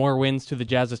added more wins to the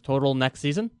Jazz's total next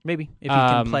season. Maybe, if he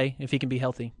can play, if he can be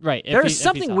healthy. Right. There's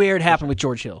something weird happened with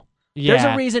George Hill. Yeah.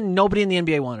 There's a reason nobody in the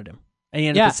NBA wanted him. And he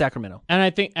ended up at Sacramento. And I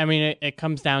think, it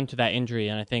comes down to that injury,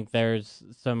 and I think there's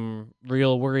some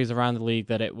real worries around the league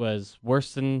that it was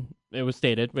worse than it was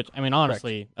stated, which,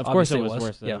 honestly, Correct. Of course it was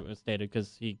worse than it was stated,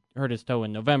 because he hurt his toe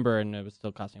in November, and it was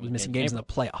still costing him. He was missing games in the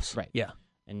playoffs. Right. Yeah.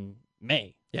 In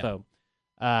May. Yeah. So,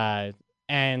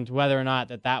 and whether or not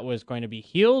that was going to be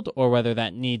healed, or whether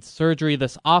that needs surgery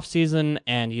this offseason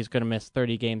and he's going to miss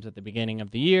 30 games at the beginning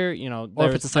of the year, or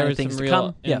if it's a sign of things to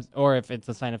come, or if it's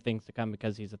a sign of things to come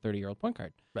because he's a 30-year-old point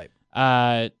guard.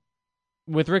 Right.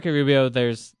 With Ricky Rubio,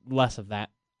 there's less of that.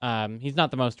 He's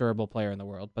not the most durable player in the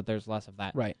world, but there's less of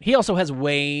that. Right. He also has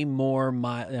way more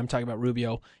I'm talking about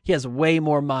Rubio. He has way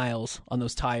more miles on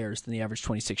those tires than the average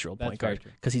 26-year-old point guard,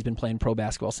 because he's been playing pro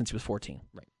basketball since he was 14.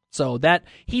 Right. So that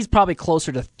he's probably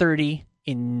closer to 30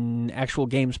 in actual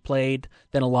games played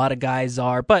than a lot of guys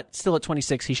are, but still at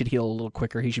 26, he should heal a little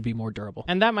quicker. He should be more durable.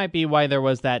 And that might be why there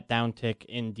was that downtick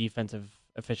in defensive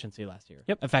efficiency last year.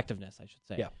 Yep. Effectiveness, I should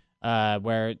say. Yeah.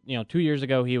 Where 2 years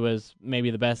ago he was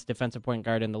maybe the best defensive point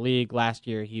guard in the league. Last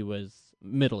year he was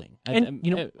middling, and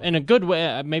in a good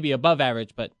way, maybe above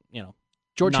average, but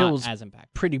George not Hill was as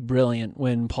impactful. Pretty brilliant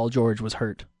when Paul George was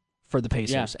hurt for the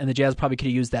Pacers, and the Jazz probably could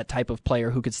have used that type of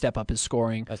player who could step up his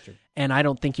scoring. That's true. And I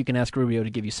don't think you can ask Rubio to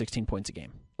give you 16 points a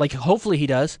game. Like, hopefully he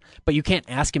does, but you can't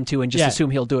ask him to and just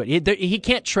assume he'll do it. He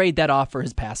can't trade that off for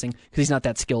his passing because he's not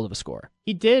that skilled of a scorer.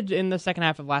 He did in the second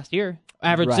half of last year,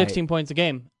 average 16 points a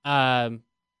game. And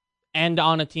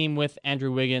on a team with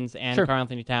Andrew Wiggins and Karl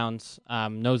Anthony Towns,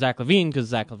 no Zach LaVine because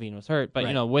Zach LaVine was hurt,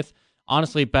 but with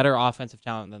honestly better offensive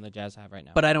talent than the Jazz have right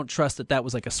now. But I don't trust that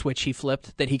was like a switch he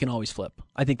flipped that he can always flip.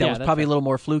 I think that was probably a little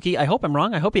more fluky. I hope I'm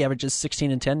wrong. I hope he averages 16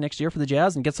 and 10 next year for the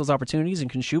Jazz and gets those opportunities and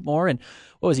can shoot more. And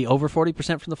what was he, over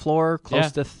 40% from the floor,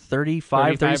 close to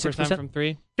 36% from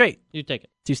three? Great. You take it.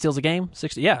 2 steals a game,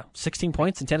 16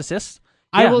 points and 10 assists.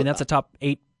 I mean, that's a top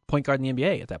 8 point guard in the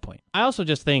NBA at that point. I also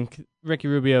just think Ricky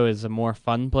Rubio is a more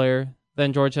fun player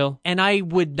than George Hill. And I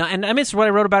would not, and I mean, it's what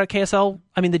I wrote about at KSL.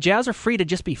 I mean, the Jazz are free to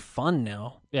just be fun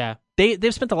now. Yeah.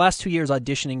 They've spent the last 2 years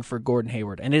auditioning for Gordon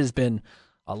Hayward, and it has been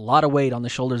a lot of weight on the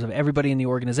shoulders of everybody in the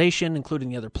organization, including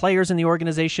the other players in the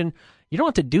organization. You don't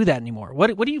have to do that anymore.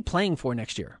 What are you playing for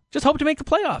next year? Just hope to make the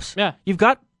playoffs. Yeah. You've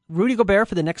got Rudy Gobert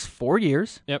for the next 4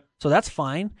 years. Yep. So that's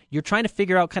fine. You're trying to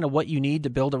figure out kind of what you need to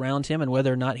build around him and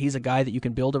whether or not he's a guy that you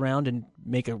can build around and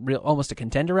make almost a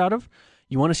contender out of.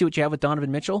 You want to see what you have with Donovan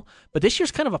Mitchell, but this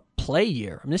year's kind of a play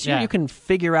year. I mean, this year you can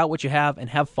figure out what you have and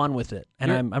have fun with it,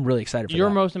 and I'm really excited for that. Your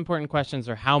most important questions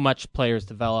are how much players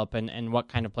develop and what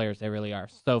kind of players they really are.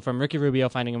 So from Ricky Rubio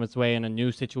finding his way in a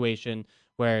new situation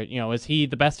where, is he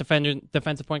the best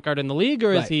defensive point guard in the league,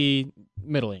 or is he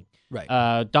middling? Right.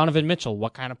 Donovan Mitchell,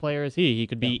 what kind of player is he? He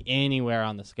could be anywhere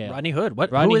on the scale. Rodney Hood.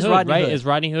 Rodney Who is Hood, Rodney right? Hood? Is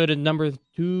Rodney Hood a number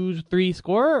 2-3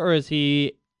 scorer, or is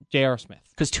he J.R. Smith?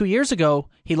 Because 2 years ago,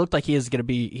 he looked like he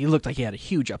had a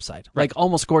huge upside, like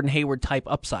almost Gordon Hayward type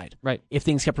upside. Right. If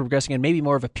things kept progressing, and maybe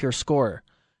more of a pure scorer.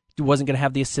 He wasn't going to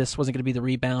have the assists, wasn't going to be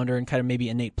the rebounder, and kind of maybe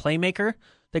innate playmaker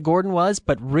that Gordon was,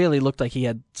 but really looked like he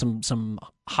had some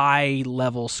high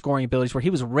level scoring abilities where he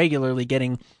was regularly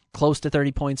getting close to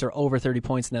 30 points or over 30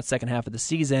 points in that second half of the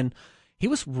season. He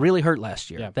was really hurt last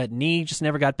year. Yeah. That knee just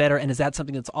never got better. And is that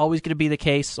something that's always going to be the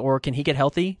case, or can he get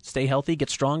healthy, stay healthy, get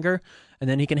stronger, and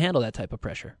then he can handle that type of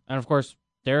pressure? And of course,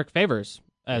 Derrick Favors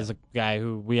as a guy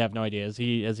who we have no idea. Is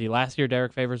he last year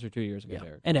Derrick Favors or 2 years ago?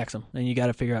 Derrick? And Exum. And you got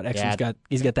to figure out.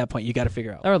 He's got that point you got to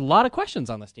figure out. There are a lot of questions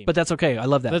on this team. But that's okay. I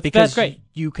love that. That's great.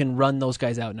 You can run those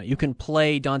guys out now. You can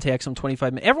play Dante Exum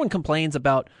 25 minutes. Everyone complains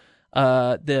about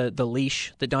the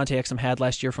leash that Dante Exum had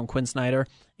last year from Quinn Snyder.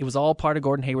 It was all part of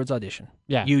Gordon Hayward's audition.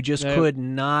 Yeah. You just could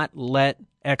not let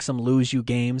Exum lose you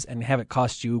games and have it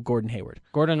cost you Gordon Hayward.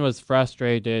 Gordon was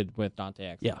frustrated with Dante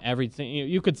Exum. Yeah. Everything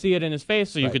you could see it in his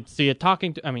face, so you could see it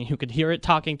you could hear it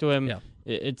talking to him. Yeah.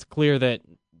 It's clear that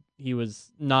he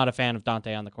was not a fan of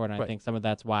Dante on the court, and I think some of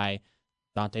that's why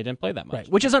Dante didn't play that much. Right,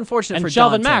 which is unfortunate and for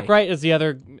Shelvin Dante. Mack, right, is the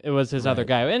other. It was his other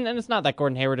guy, and it's not that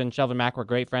Gordon Hayward and Shelvin Mack were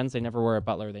great friends. They never were at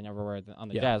Butler. They never were on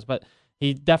the Jazz, but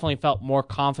he definitely felt more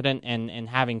confident and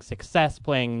having success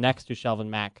playing next to Shelvin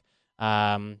Mack,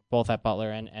 both at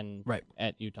Butler and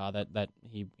at Utah. That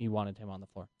he wanted him on the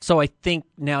floor. So I think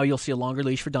now you'll see a longer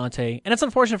leash for Dante, and it's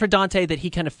unfortunate for Dante that he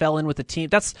kind of fell in with the team.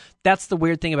 That's the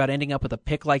weird thing about ending up with a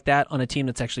pick like that on a team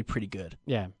that's actually pretty good.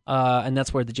 Yeah, and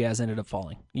that's where the Jazz ended up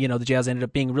falling. The Jazz ended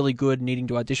up being really good, needing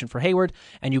to audition for Hayward,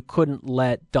 and you couldn't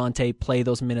let Dante play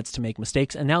those minutes to make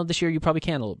mistakes. And now this year you probably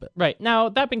can a little bit. Right. Now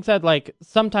that being said, like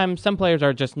sometimes some players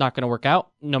are just not going to work out,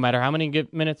 no matter how many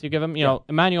minutes you give them. You know,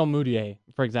 Emmanuel Mudiay,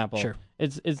 for example. Sure.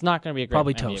 It's not going to be a great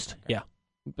probably NBA toast. player.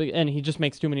 Yeah. And he just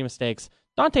makes too many mistakes.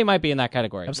 Dante might be in that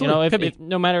category. Absolutely. If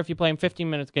no matter if you play him 15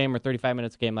 minutes a game or 35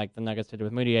 minutes a game like the Nuggets did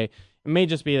with Mudiay, it may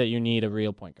just be that you need a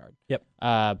real point guard. Yep.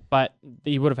 But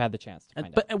he would have had the chance to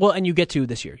find out. Well, and you get to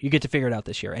this year. You get to figure it out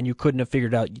this year, and you couldn't have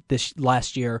figured it out this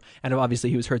last year, and obviously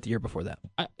he was hurt the year before that.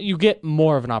 You get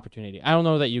more of an opportunity. I don't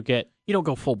know that you get... You don't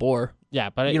go full bore. Yeah,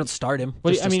 but... You don't start him.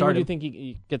 What do you think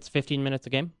he gets 15 minutes a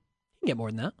game? You can get more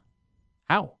than that.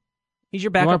 How? He's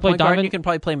your backup point guard, Donovan? and you can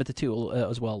probably play him at the 2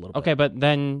 as well a little bit. Okay, but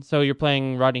then, so you're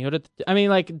playing Rodney Hood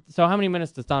so how many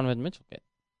minutes does Donovan Mitchell get?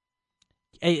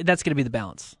 That's going to be the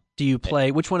balance. Do you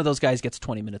play, which one of those guys gets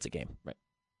 20 minutes a game? Right.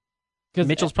 Because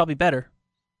Mitchell's probably better,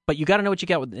 but you got to know what you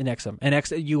got in Exum. And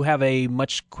you have a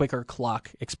much quicker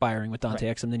clock expiring with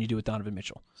Dante Exum than you do with Donovan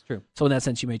Mitchell. It's true. So in that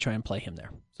sense, you may try and play him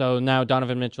there. So now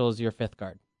Donovan Mitchell is your fifth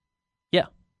guard. Yeah.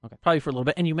 Okay. Probably for a little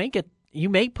bit. And you may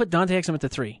put Dante Exum at the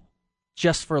 3,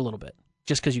 just for a little bit.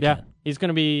 Just because you can. He's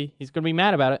gonna be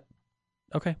mad about it.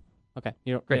 Okay. Great.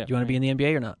 Do you want to be in the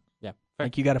NBA or not? Yeah. Fair.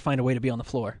 Like you got to find a way to be on the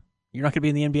floor. You're not going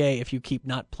to be in the NBA if you keep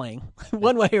not playing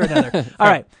one way or another. All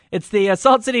right. It's the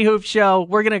Salt City Hoops Show.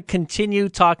 We're going to continue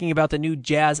talking about the new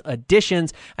Jazz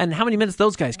additions and how many minutes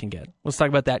those guys can get. Let's talk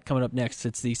about that coming up next.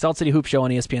 It's the Salt City Hoops Show on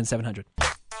ESPN 700.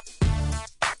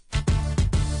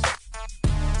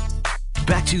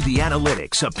 Back to the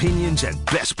analytics, opinions, and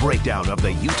best breakdown of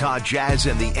the Utah Jazz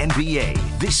and the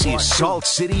NBA. This is Salt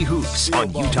City Hoops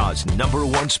on Utah's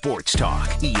 #1 sports talk,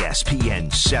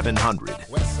 ESPN 700.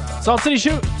 Salt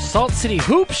City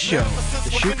Hoops Show.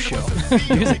 The Shoop Show.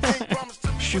 Music.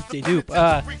 Shoop de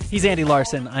doop. He's Andy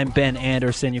Larsen. I'm Ben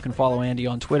Anderson. You can follow Andy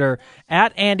on Twitter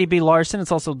at Andy B. Larsen.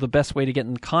 It's also the best way to get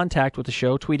in contact with the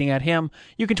show, tweeting at him.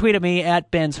 You can tweet at me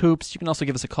at Ben's Hoops. You can also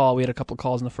give us a call. We had a couple of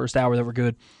calls in the first hour that were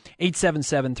good.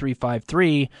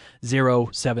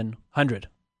 877-353-0700.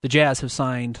 The Jazz have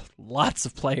signed lots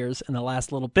of players in the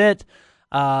last little bit.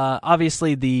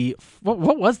 Obviously,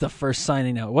 what was the first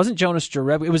signing now? It wasn't Jonas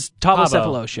Jerebko. It was Thabo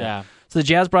Sefolosha. Yeah. So the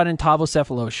Jazz brought in Thabo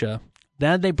Sefolosha.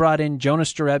 Then they brought in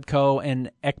Jonas Jerebko and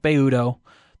Ekpe Udoh.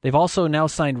 They've also now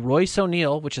signed Royce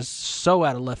O'Neal, which is so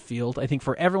out of left field, I think,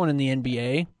 for everyone in the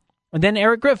NBA. And then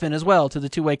Eric Griffin as well to the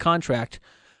 2-way contract.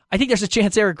 I think there's a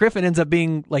chance Eric Griffin ends up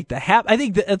being like I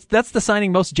think that's the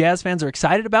signing most Jazz fans are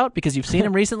excited about because you've seen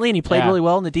him recently and he played really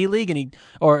well in the D League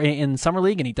or in Summer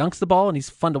League and he dunks the ball and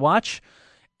he's fun to watch.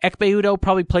 Ekpe Udoh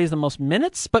probably plays the most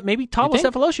minutes, but maybe Thabo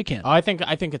Sefolosha can. Oh, I think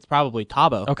it's probably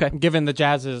Thabo. Okay. Given the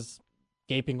Jazz's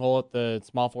gaping hole at the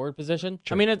small forward position.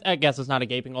 Sure. I mean, I guess it's not a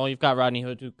gaping hole. You've got Rodney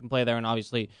Hood who can play there and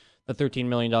obviously the $13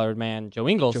 million man, Joe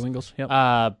Ingles. Yep.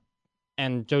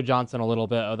 and Joe Johnson a little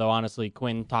bit, although honestly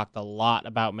Quinn talked a lot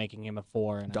about making him a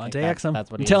 4. And Dante Exum.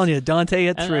 That's what I'm telling you, Dante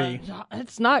at and, 3.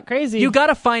 It's not crazy. You got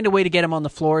to find a way to get him on the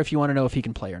floor if you want to know if he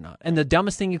can play or not. And the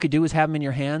dumbest thing you could do is have him in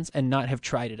your hands and not have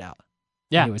tried it out.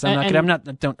 Yeah. Anyways, I'm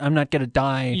not gonna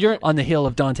die on the hill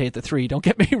of Dante at the 3. Don't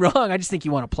get me wrong. I just think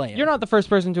you want to play him. You're not the first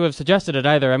person to have suggested it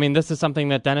either. I mean, this is something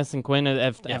that Dennis and Quinn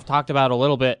have talked about a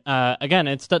little bit. Again,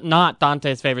 it's not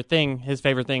Dante's favorite thing. His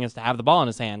favorite thing is to have the ball in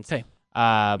his hands. Okay.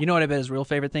 You know what I bet his real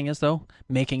favorite thing is, though?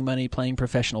 Making money playing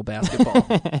professional basketball.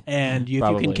 And if you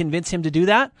can convince him to do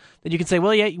that, then you can say,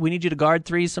 well, yeah, we need you to guard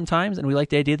 3s sometimes, and we like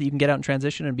the idea that you can get out in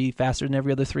transition and be faster than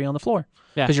every other 3 on the floor.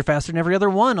 Because you're faster than every other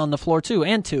 1 on the floor, too,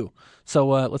 and 2. So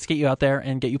let's get you out there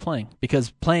and get you playing,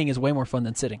 because playing is way more fun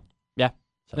than sitting. Yeah,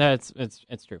 it's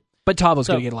true. But Tabo's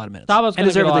going to get a lot of minutes. Tabo's and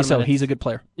deservedly so. He's a good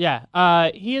player. Yeah,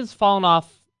 he has fallen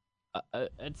off a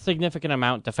significant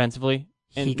amount defensively.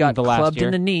 He got clubbed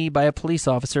in the knee by a police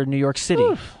officer in New York City.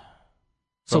 Oof.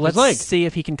 So let's see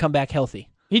if he can come back healthy.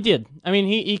 He did. I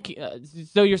mean,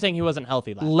 so you're saying he wasn't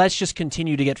healthy last Let's just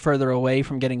continue to get further away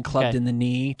from getting clubbed in the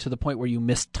knee to the point where you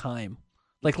missed time.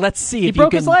 Like, let's see if he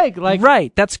broke his leg.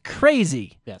 Right, that's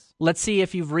crazy. Yes. Let's see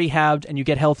if you've rehabbed and you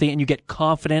get healthy and you get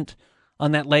confident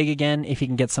on that leg again, if he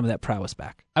can get some of that prowess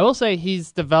back. I will say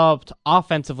he's developed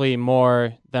offensively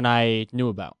more than I knew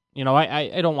about. You know,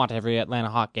 I don't watch every Atlanta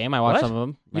Hawk game. I watch some of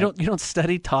them. You don't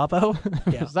study Tabo?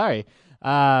 Yeah. Sorry.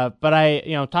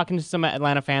 But talking to some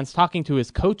Atlanta fans, talking to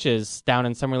his coaches down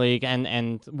in Summer League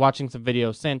and watching some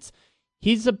videos since,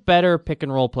 he's a better pick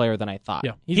and roll player than I thought.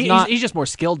 Yeah. He's just more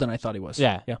skilled than I thought he was.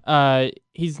 Yeah.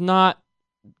 He's not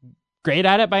great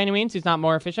at it by any means. He's not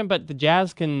more efficient, but the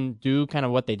Jazz can do kind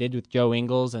of what they did with Joe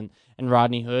Ingles and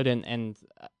Rodney Hood and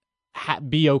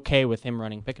be okay with him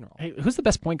running pick and roll. Hey, who's the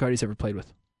best point guard he's ever played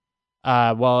with?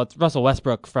 Well, it's Russell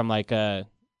Westbrook from like a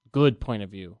good point of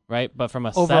view, right? But from a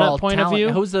overall setup point talent, of view,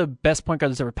 who's the best point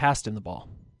guard that's ever passed him the ball?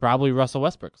 Probably Russell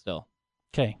Westbrook still.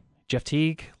 Okay. Jeff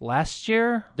Teague last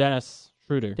year? Dennis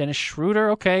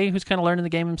Schroeder, okay, who's kind of learning the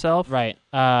game himself. Right.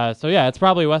 So yeah, it's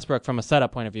probably Westbrook from a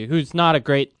setup point of view, who's not a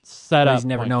great setup. He's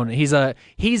never known it. He's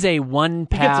a one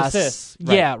pass. He gets assists.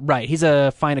 Right. Yeah, right. He's a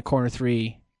find a corner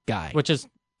 3 guy. Which is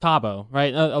Tabo,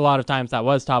 right? A lot of times that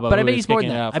was Tabo. But I bet he's more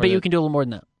than that. I bet you can do a little more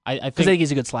than that. I think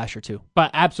he's a good slasher too. But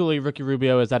absolutely, Ricky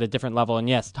Rubio is at a different level. And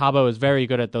yes, Tabo is very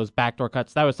good at those backdoor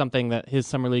cuts. That was something that his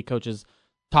Summer League coaches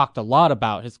talked a lot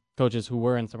about, his coaches who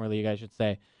were in Summer League, I should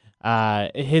say.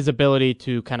 His ability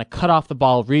to kind of cut off the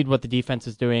ball, read what the defense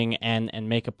is doing, and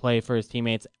make a play for his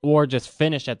teammates, or just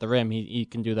finish at the rim. He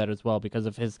can do that as well because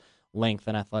of his length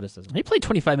and athleticism. He played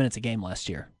 25 minutes a game last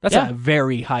year. That's a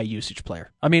very high usage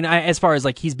player. I mean, as far as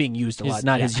like he's being used a lot,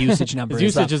 not his usage number.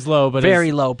 His usage is low, but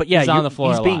very low. But yeah, he's on the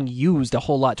floor. He's being used a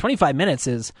whole lot. 25 minutes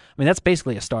is, I mean, that's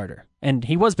basically a starter, and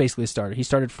he was basically a starter. He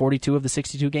started 42 of the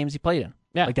 62 games he played in.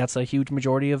 Yeah, like that's a huge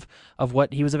majority of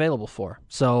what he was available for.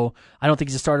 So I don't think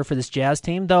he's a starter for this Jazz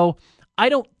team, though. I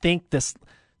don't think this.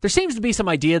 There seems to be some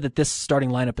idea that this starting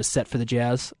lineup is set for the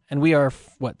Jazz, and we are,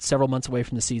 several months away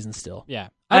from the season still. Yeah.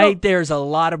 There's a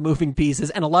lot of moving pieces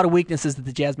and a lot of weaknesses that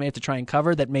the Jazz may have to try and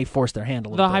cover that may force their hand a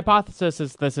little bit. The hypothesis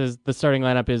is the starting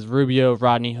lineup is Rubio,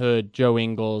 Rodney Hood, Joe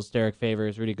Ingles, Derrick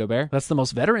Favors, Rudy Gobert. That's the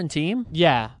most veteran team.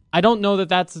 Yeah. I don't know that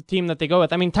that's the team that they go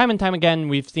with. I mean, time and time again,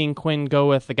 we've seen Quinn go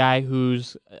with the guy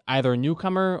who's either a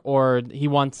newcomer or he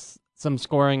wants some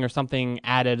scoring or something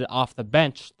added off the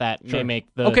bench that may make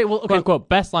the quote-unquote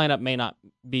best lineup may not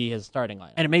be his starting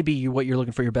lineup. And it may be what you're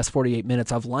looking for, your best 48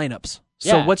 minutes of lineups.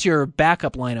 So what's your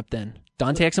backup lineup then?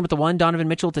 Dante Exum with the 1, Donovan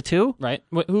Mitchell with the 2? Right.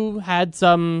 Who had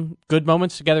some good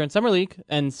moments together in Summer League,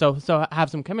 and so have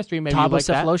some chemistry. Maybe Thabo like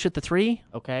that. Sefolosha at the 3?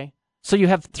 Okay. So you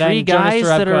have 3 then guys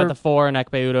Jonas that are at the 4 and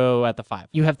Ekpe Udoh at the 5.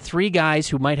 You have 3 guys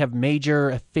who might have major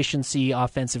efficiency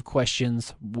offensive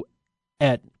questions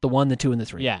at the 1, the 2, and the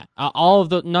 3. Yeah.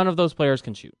 None of those players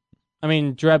can shoot. I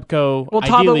mean, Drebko. Well,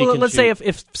 Tabo. Let's say if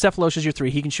Sefolosha is your 3,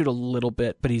 he can shoot a little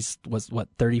bit, but was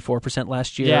 34%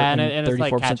 last year. Yeah, and it's 34%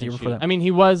 like catch the year and before shoot. that. I mean,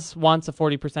 he was once a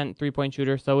 40% 3-point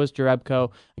shooter. So was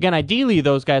Drebko. Again, ideally,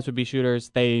 those guys would be shooters.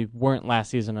 They weren't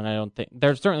last season, and I don't think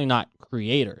they're certainly not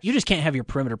creators. You just can't have your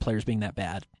perimeter players being that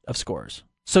bad of scorers.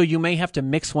 So you may have to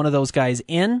mix one of those guys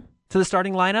in to the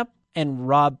starting lineup and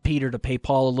rob Peter to pay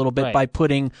Paul a little bit by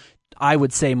putting, I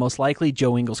would say most likely,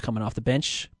 Joe Ingles coming off the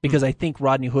bench, because I think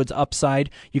Rodney Hood's upside,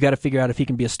 you got to figure out if he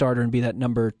can be a starter and be that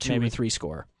number 2 or 3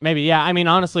 scorer. Maybe, yeah. I mean,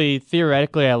 honestly,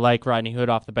 theoretically, I like Rodney Hood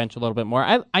off the bench a little bit more.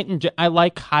 I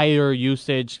like higher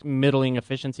usage, middling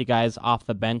efficiency guys off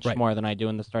the bench more than I do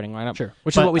in the starting lineup. Sure,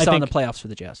 which is what we saw in the playoffs for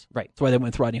the Jazz. Right. That's why they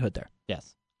went with Rodney Hood there.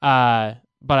 Yes. But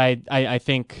I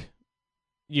think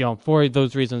for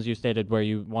those reasons you stated, where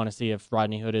you want to see if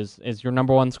Rodney Hood is your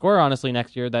number one scorer, honestly,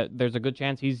 next year, that there's a good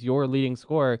chance he's your leading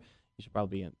scorer. He should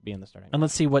probably be in the starting. And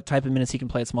let's see what type of minutes he can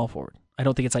play at small forward. I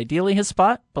don't think it's ideally his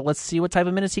spot, but let's see what type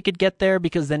of minutes he could get there,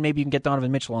 because then maybe you can get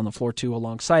Donovan Mitchell on the floor too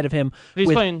alongside of him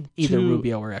with either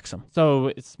Rubio or Exum. So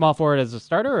it's small forward as a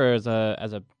starter or as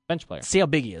a bench player? See how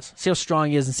big he is. See how strong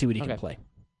he is and see what he can play.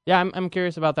 Yeah, I'm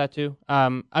curious about that too.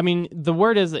 I mean, the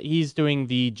word is that he's doing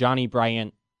the Johnny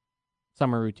Bryant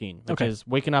summer routine, which is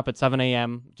waking up at 7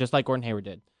 a.m., just like Gordon Hayward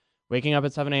did. Waking up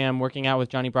at 7 a.m., working out with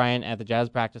Johnny Bryant at the Jazz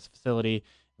practice facility,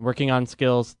 working on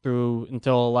skills through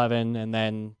until 11, and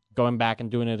then going back and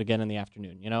doing it again in the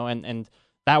afternoon, and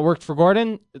that worked for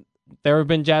Gordon. There have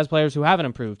been Jazz players who haven't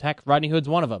improved. Heck, Rodney Hood's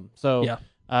one of them. So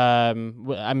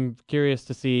I'm curious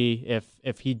to see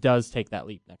if he does take that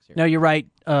leap next year. No, you're right.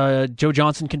 Joe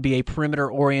Johnson can be a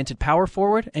perimeter-oriented power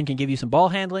forward and can give you some ball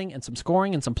handling and some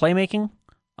scoring and some playmaking.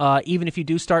 Even if you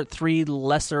do start three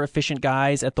lesser efficient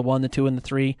guys at the 1, the 2, and the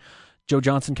 3, Joe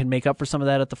Johnson can make up for some of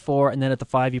that at the 4, and then at the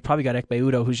 5, you probably got Ekpe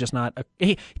Udoh, who's just not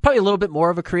he's probably a little bit more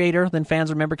of a creator than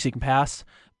fans remember because he can pass,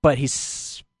 but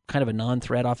he's kind of a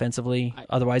non-threat offensively,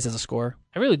 otherwise as a scorer.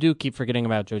 I really do keep forgetting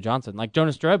about Joe Johnson. Like,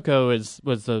 Jonas Jerebko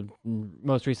was the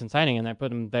most recent signing, and I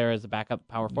put him there as a backup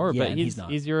power forward, but he's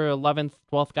your 11th,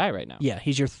 12th guy right now. Yeah,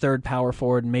 he's your third power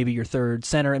forward, and maybe your third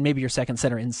center, and maybe your second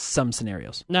center in some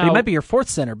scenarios. Now, but he might be your fourth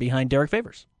center behind Derrick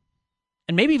Favors.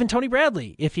 And maybe even Tony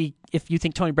Bradley, if you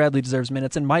think Tony Bradley deserves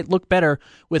minutes and might look better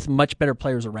with much better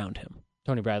players around him.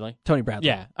 Tony Bradley?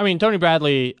 Yeah. I mean, Tony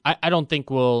Bradley, I don't think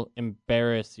will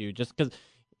embarrass you just because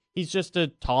he's just a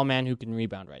tall man who can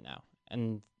rebound right now.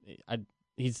 And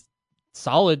he's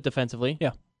solid defensively.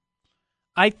 Yeah.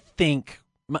 I think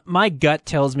my gut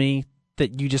tells me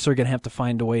that you just are going to have to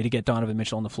find a way to get Donovan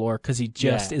Mitchell on the floor because he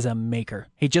just is a maker.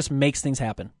 He just makes things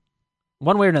happen.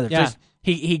 One way or another. Yeah.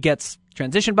 He gets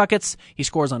transition buckets. He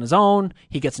scores on his own.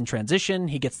 He gets in transition.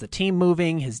 He gets the team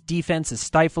moving. His defense is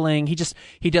stifling.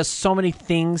 He does so many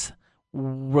things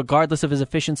regardless of his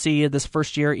efficiency this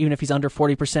first year, even if he's under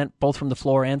 40%, both from the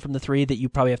floor and from the 3, that you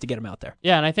probably have to get him out there.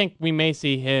 Yeah, and I think we may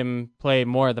see him play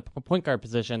more at the point guard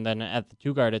position than at the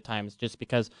 2 guard at times, just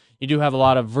because you do have a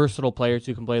lot of versatile players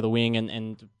who can play the wing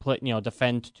and play,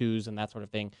 defend 2s and that sort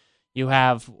of thing. You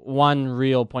have one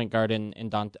real point guard in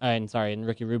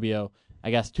Ricky Rubio. I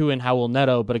guess 2 in Howell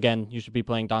Neto, but again, you should be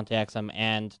playing Dante Exum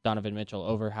and Donovan Mitchell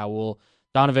over Howell.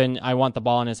 Donovan, I want the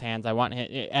ball in his hands. I want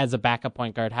him as a backup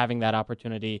point guard, having that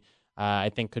opportunity, I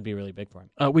think could be really big for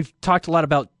him. We've talked a lot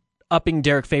about upping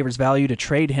Derrick Favors' value to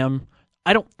trade him.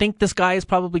 I don't think this guy is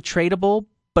probably tradable,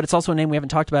 but it's also a name we haven't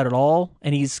talked about at all,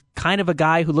 and he's kind of a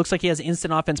guy who looks like he has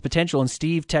instant offense potential, and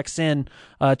Steve texts in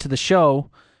to the show,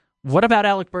 what about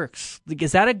Alec Burks?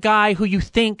 Is that a guy who you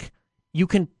think you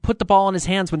can put the ball in his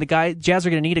hands when Jazz are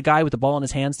going to need a guy with the ball in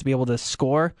his hands to be able to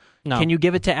score? No. Can you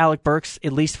give it to Alec Burks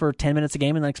at least for 10 minutes a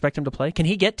game and then expect him to play? Can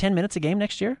he get 10 minutes a game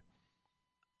next year?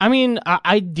 I mean,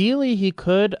 ideally he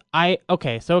could.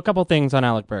 So a couple things on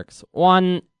Alec Burks.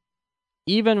 One,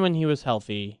 even when he was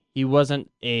healthy, he wasn't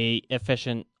a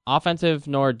efficient offensive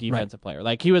nor defensive player.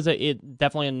 Like, he was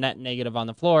definitely a net negative on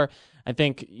the floor. I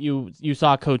think you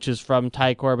saw coaches from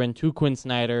Ty Corbin to Quinn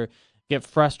Snyder get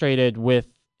frustrated with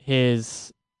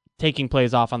his taking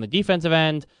plays off on the defensive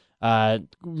end,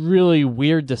 really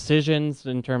weird decisions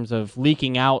in terms of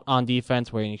leaking out on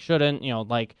defense where he shouldn't,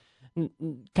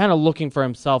 kind of looking for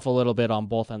himself a little bit on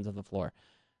both ends of the floor.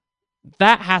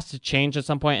 That has to change at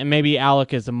some point, and maybe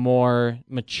Alec is a more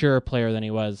mature player than he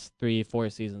was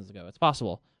 3-4 seasons ago. It's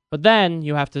possible. But then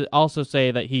you have to also say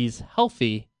that he's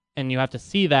healthy, and you have to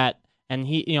see that, and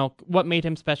what made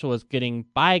him special was getting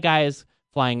by guys,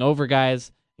 flying over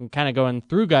guys, and kind of going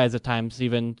through guys at times,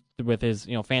 even with his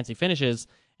fancy finishes,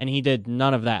 and he did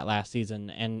none of that last season.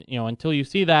 And until you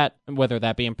see that, whether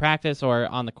that be in practice or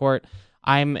on the court,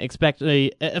 I'm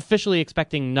officially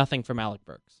expecting nothing from Alec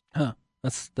Burks. Huh?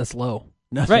 That's low.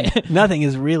 Nothing, right? Nothing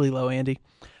is really low, Andy.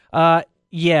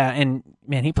 Yeah, and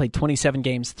man, he played 27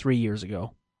 games 3 years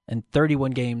ago, and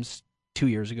 31 games 2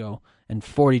 years ago, and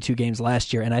 42 games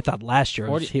last year. And I thought last year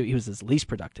he was his least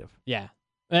productive. Yeah.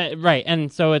 Right,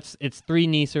 and so it's 3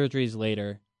 knee surgeries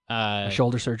later. A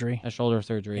shoulder surgery.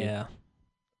 Yeah.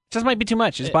 Just might be too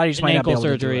much. His body just might not be able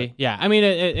surgery. To do it. Yeah, I mean,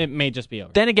 it may just be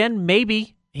over. Then again,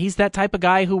 maybe he's that type of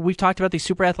guy who we've talked about, these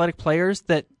super athletic players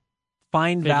that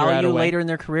find value later in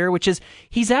their career, which is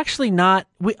he's actually not.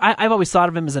 I've always thought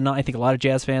of him as I think a lot of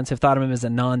Jazz fans have thought of him as a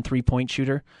non-3-point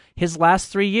shooter. His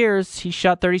last 3 years, he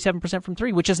shot 37% from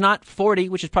 3, which is not 40,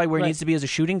 which is probably where he needs to be as a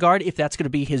shooting guard if that's going to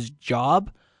be his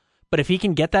job. But if he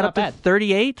can get that up to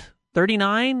 38,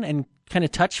 39, and kind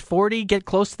of touch 40, get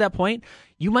close to that point,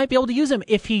 you might be able to use him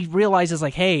if he realizes,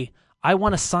 like, hey, I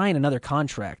want to sign another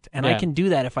contract, and I can do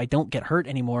that if I don't get hurt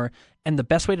anymore. And the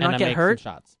best way to not get hurt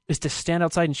is to stand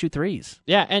outside and shoot threes.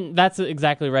 Yeah, and that's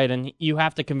exactly right. And you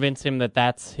have to convince him that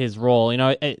that's his role.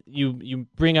 You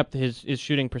bring up his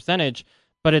shooting percentage,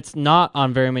 but it's not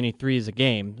on very many threes a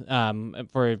game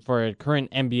for a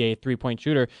current NBA three-point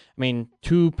shooter. I mean,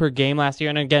 2 per game last year,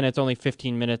 and again, it's only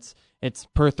 15 minutes. It's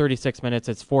per 36 minutes.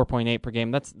 It's 4.8 per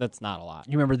game. That's not a lot.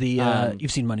 You remember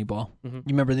you've seen Moneyball. Mm-hmm. You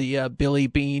remember the Billy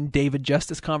Bean, David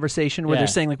Justice conversation where they're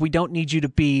saying, like, we don't need you to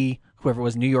be whoever it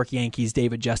was, New York Yankees,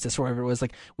 David Justice, or whoever it was.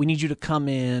 Like, we need you to come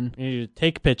in. You need to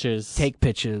take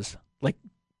pitches. Like,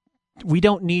 we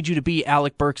don't need you to be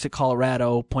Alec Burks at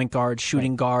Colorado, point guard,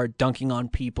 shooting guard, dunking on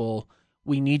people.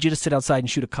 We need you to sit outside and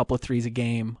shoot a couple of threes a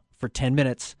game for 10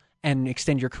 minutes and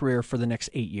extend your career for the next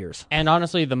 8 years. And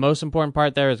honestly, the most important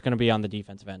part there is going to be on the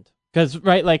defensive end. Because,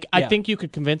 I think you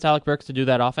could convince Alec Burks to do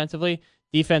that offensively.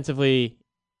 Defensively,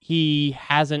 he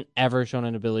hasn't ever shown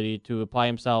an ability to apply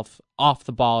himself off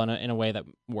the ball in a way that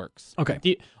works.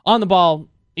 Okay. On the ball,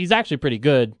 he's actually pretty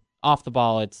good. Off the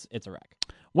ball, it's a wreck.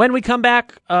 When we come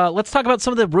back, let's talk about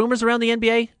some of the rumors around the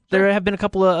NBA. There have been a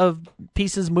couple of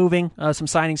pieces moving, some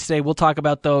signings today. We'll talk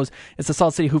about those. It's the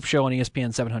Salt City Hoop Show on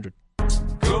ESPN 700.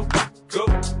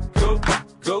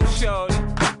 Go, shorty.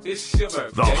 It's your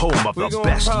birthday. The home of the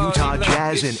best Utah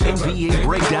Jazz and NBA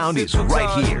breakdown is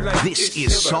right here. This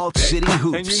is Salt City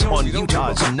Hoops on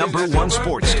Utah's #1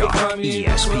 sports talk,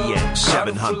 ESPN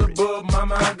 700.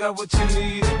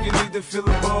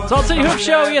 Salt City Hoop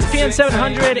Show, ESPN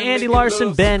 700. Andy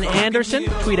Larsen, Ben Anderson.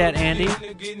 Tweet at Andy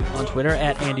on Twitter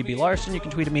at Andy B. Larsen. You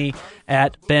can tweet at me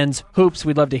at Ben's Hoops.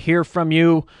 We'd love to hear from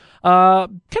you.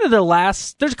 Kind of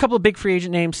there's a couple of big free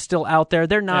agent names still out there.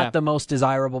 They're not the most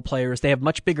desirable players. They have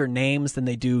much bigger names than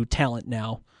they do talent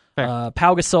now. Pau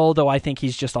Gasol, though, I think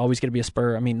he's just always going to be a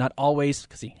Spur. I mean, not always,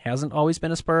 because he hasn't always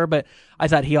been a Spur, but I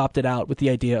thought he opted out with the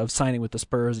idea of signing with the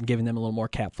Spurs and giving them a little more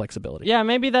cap flexibility. Yeah,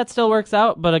 maybe that still works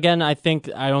out, but again, I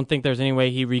don't think there's any way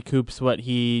he recoups what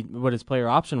his player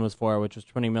option was for, which was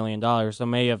 $20 million, so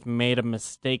may have made a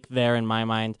mistake there in my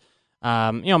mind.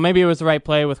 Maybe it was the right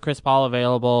play with Chris Paul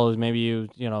available. Maybe you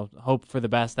hope for the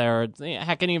best there. Or,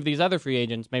 heck, any of these other free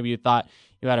agents, maybe you thought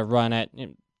you had a run at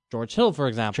George Hill, for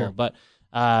example. Sure. But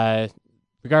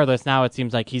regardless, now it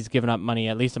seems like he's given up money,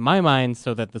 at least in my mind,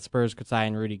 so that the Spurs could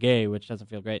sign Rudy Gay, which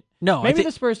doesn't feel great. No, maybe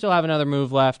the Spurs still have another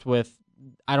move left with.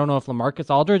 I don't know if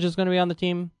LaMarcus Aldridge is going to be on the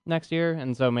team next year,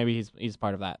 and so maybe he's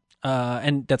part of that.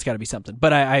 And that's got to be something.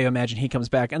 But I imagine he comes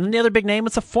back. And then the other big name,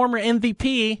 it's a former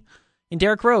MVP. And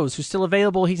Derrick Rose, who's still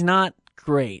available, he's not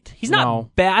great. He's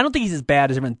not bad. I don't think he's as bad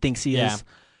as everyone thinks he is.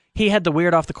 He had the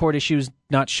weird off-the-court issues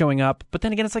not showing up. But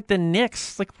then again, it's like the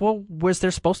Knicks. Like, well, was there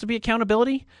supposed to be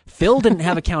accountability? Phil didn't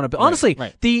have accountability. Honestly,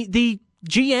 the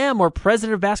GM or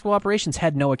president of basketball operations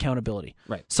had no accountability.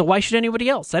 Right. So why should anybody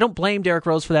else? I don't blame Derrick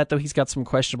Rose for that, though. He's got some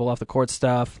questionable off-the-court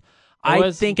stuff.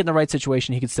 I think in the right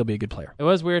situation, he could still be a good player. It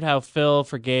was weird how Phil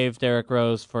forgave Derrick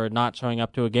Rose for not showing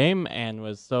up to a game and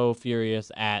was so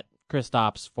furious at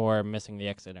Kristaps for missing the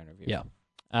exit interview.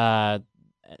 Yeah.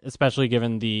 Especially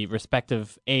given the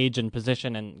respective age and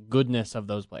position and goodness of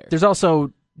those players. There's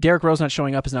also Derrick Rose not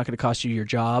showing up is not going to cost you your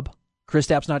job.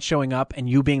 Kristaps not showing up and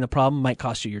you being the problem might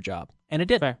cost you your job. And it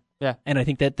did. Fair. Yeah. And I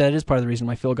think that is part of the reason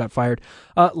why Phil got fired.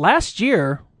 Last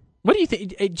year, what do you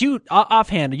think?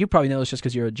 Offhand, you probably know this just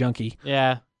because you're a junkie.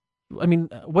 Yeah. I mean,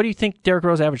 what do you think Derrick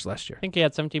Rose averaged last year? I think he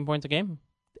had 17 points a game.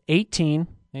 18.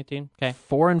 Okay.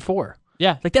 4-4.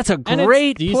 Yeah, like that's a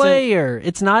great player.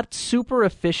 It's not super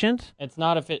efficient. It's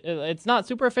not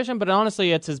super efficient, but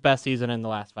honestly, it's his best season in the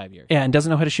last 5 years. Yeah, and doesn't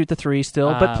know how to shoot the three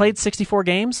still, but played 64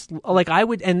 games. Like I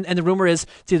would, and the rumor is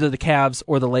it's either the Cavs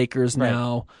or the Lakers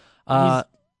now. He's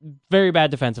very bad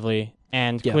defensively,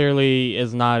 and clearly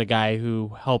is not a guy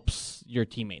who helps your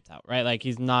teammates out. Right, like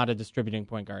he's not a distributing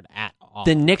point guard at all.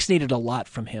 The Knicks needed a lot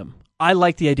from him. I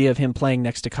like the idea of him playing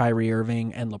next to Kyrie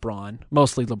Irving and LeBron,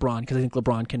 mostly LeBron, because I think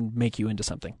LeBron can make you into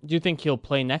something. Do you think he'll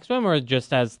play next to him or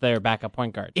just as their backup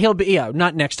point guard? He'll be,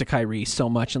 not next to Kyrie so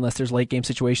much unless there's late game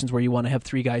situations where you want to have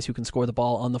three guys who can score the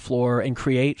ball on the floor and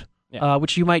create,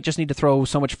 which you might just need to throw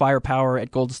so much firepower at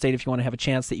Golden State if you want to have a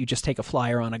chance that you just take a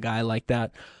flyer on a guy like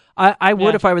that. I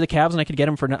would if I were the Cavs and I could get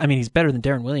him for. I mean, he's better than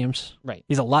Darren Williams. Right.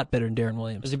 He's a lot better than Darren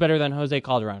Williams. Is he better than Jose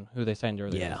Calderon, who they signed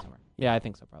earlier this summer? Yeah, I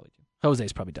think so, probably too.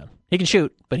 Jose's probably done. He can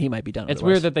shoot, but he might be done. It's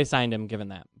weird that they signed him given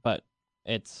that, but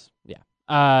it's,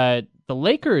 the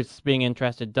Lakers being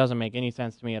interested doesn't make any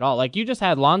sense to me at all. Like, you just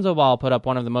had Lonzo Ball put up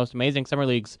one of the most amazing summer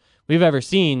leagues we've ever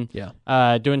seen,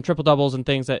 doing triple-doubles and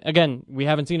things that, again, we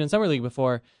haven't seen in summer league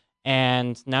before,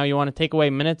 and now you want to take away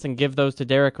minutes and give those to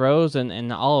Derrick Rose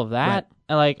and all of that.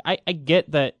 Right. Like, I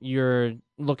get that you're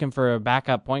looking for a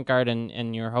backup point guard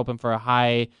and you're hoping for a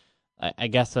high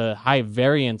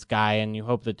variance guy, and you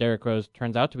hope that Derrick Rose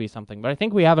turns out to be something. But I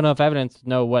think we have enough evidence to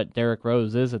know what Derrick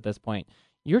Rose is at this point.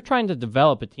 You're trying to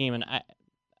develop a team, and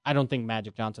I don't think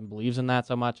Magic Johnson believes in that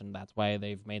so much, and that's why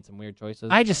they've made some weird choices.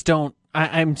 I just don't.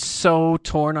 I'm so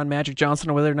torn on Magic Johnson,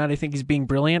 or whether or not I think he's being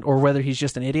brilliant, or whether he's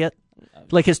just an idiot.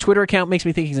 Like, his Twitter account makes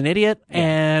me think he's an idiot,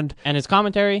 and his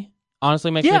commentary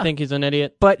honestly makes me think he's an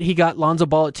idiot. But he got Lonzo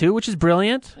Ball at 2, which is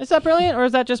brilliant. Is that brilliant, or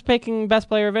is that just picking best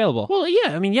player available? Well,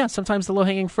 yeah. I mean, yeah, sometimes the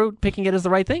low-hanging fruit, picking it is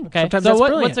the right thing. Okay, sometimes so that's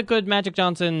brilliant. What's a good Magic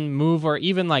Johnson move, or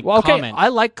even, like, okay, comment? I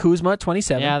like Kuzma at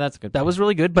 27. Yeah, that's good. That was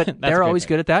really good, but they're always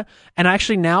good at that. And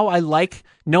actually now I like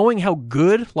knowing how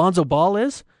good Lonzo Ball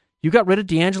is. You got rid of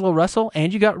D'Angelo Russell,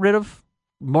 and you got rid of,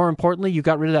 more importantly, you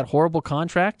got rid of that horrible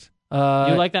contract. You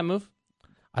like that move?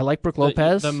 I like Brook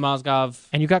Lopez. The Mozgov.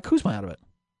 And you got Kuzma out of it.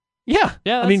 Yeah.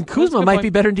 I mean, Kuzma might be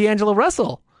better than D'Angelo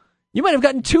Russell. You might have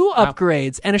gotten 2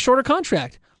 upgrades and a shorter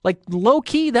contract. Like,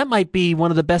 low-key, that might be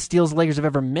one of the best deals the Lakers have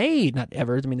ever made. Not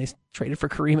ever. I mean, they traded for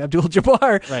Kareem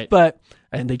Abdul-Jabbar. Right.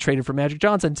 And they traded for Magic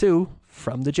Johnson, too,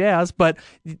 from the Jazz. But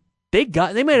they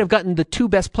might have gotten the 2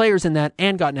 best players in that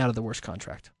and gotten out of the worst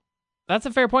contract. That's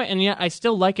a fair point, and yet I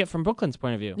still like it from Brooklyn's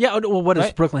point of view. Yeah, well, what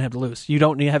does Brooklyn have to lose? You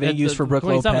don't have any use for Brook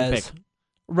Lopez. Pick.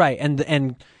 Right,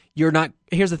 and you're not...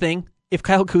 Here's the thing. If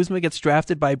Kyle Kuzma gets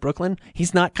drafted by Brooklyn,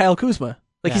 he's not Kyle Kuzma.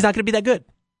 He's not going to be that good.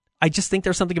 I just think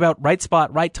there's something about right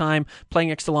spot, right time, playing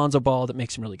next to Lonzo Ball that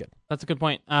makes him really good. That's a good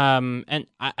point. And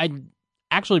I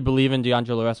actually believe in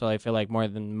D'Angelo Russell, I feel like, more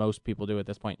than most people do at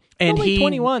this point. And he's only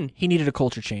 21. He needed a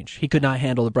culture change. He could not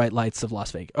handle the bright lights of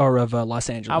Las Vegas or of Los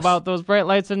Angeles. How about those bright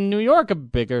lights in New York, a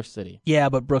bigger city? Yeah,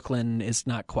 but Brooklyn is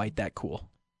not quite that cool.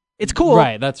 It's cool.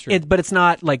 Right, that's true. But it's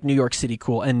not like New York City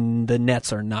cool, and the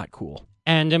Nets are not cool.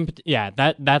 And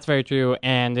that's very true.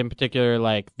 And in particular,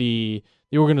 like the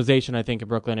organization, I think in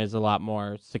Brooklyn is a lot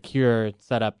more secure,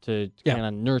 set up to kind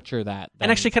of nurture that.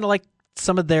 And actually, kind of like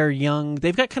some of their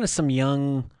they've got kind of some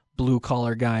young blue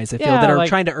collar guys I feel that are like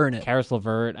trying to earn it. Karis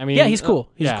LeVert. I mean, he's cool.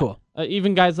 He's cool.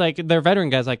 Even guys like their veteran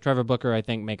guys like Trevor Booker, I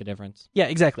think, make a difference. Yeah,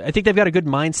 exactly. I think they've got a good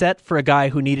mindset for a guy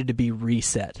who needed to be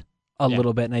reset a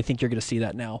little bit, and I think you're going to see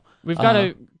that now. We've got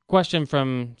a question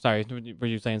from... Sorry, were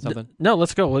you saying something? No,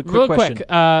 let's go. Real question. quick.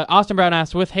 Austin Brown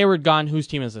asked, with Hayward gone, whose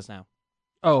team is this now?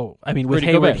 Oh, I mean, with Rudy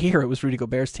Hayward Gobert. here, it was Rudy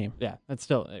Gobert's team. Yeah, that's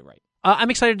still right. I'm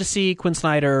excited to see Quinn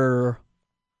Snyder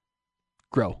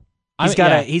grow. He's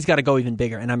got to go even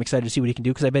bigger, and I'm excited to see what he can do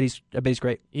because I bet he's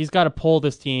great. He's got to pull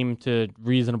this team to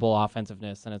reasonable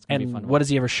offensiveness, and it's going to be fun. What has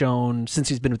he ever shown since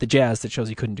he's been with the Jazz that shows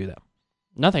he couldn't do that?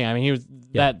 Nothing. I mean, he was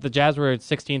the Jazz were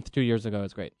 16th 2 years ago.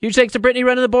 It's great. Huge thanks to Brittany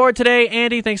running the board today.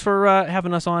 Andy, thanks for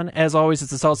having us on. As always,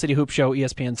 it's the Salt City Hoop Show,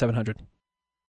 ESPN 700.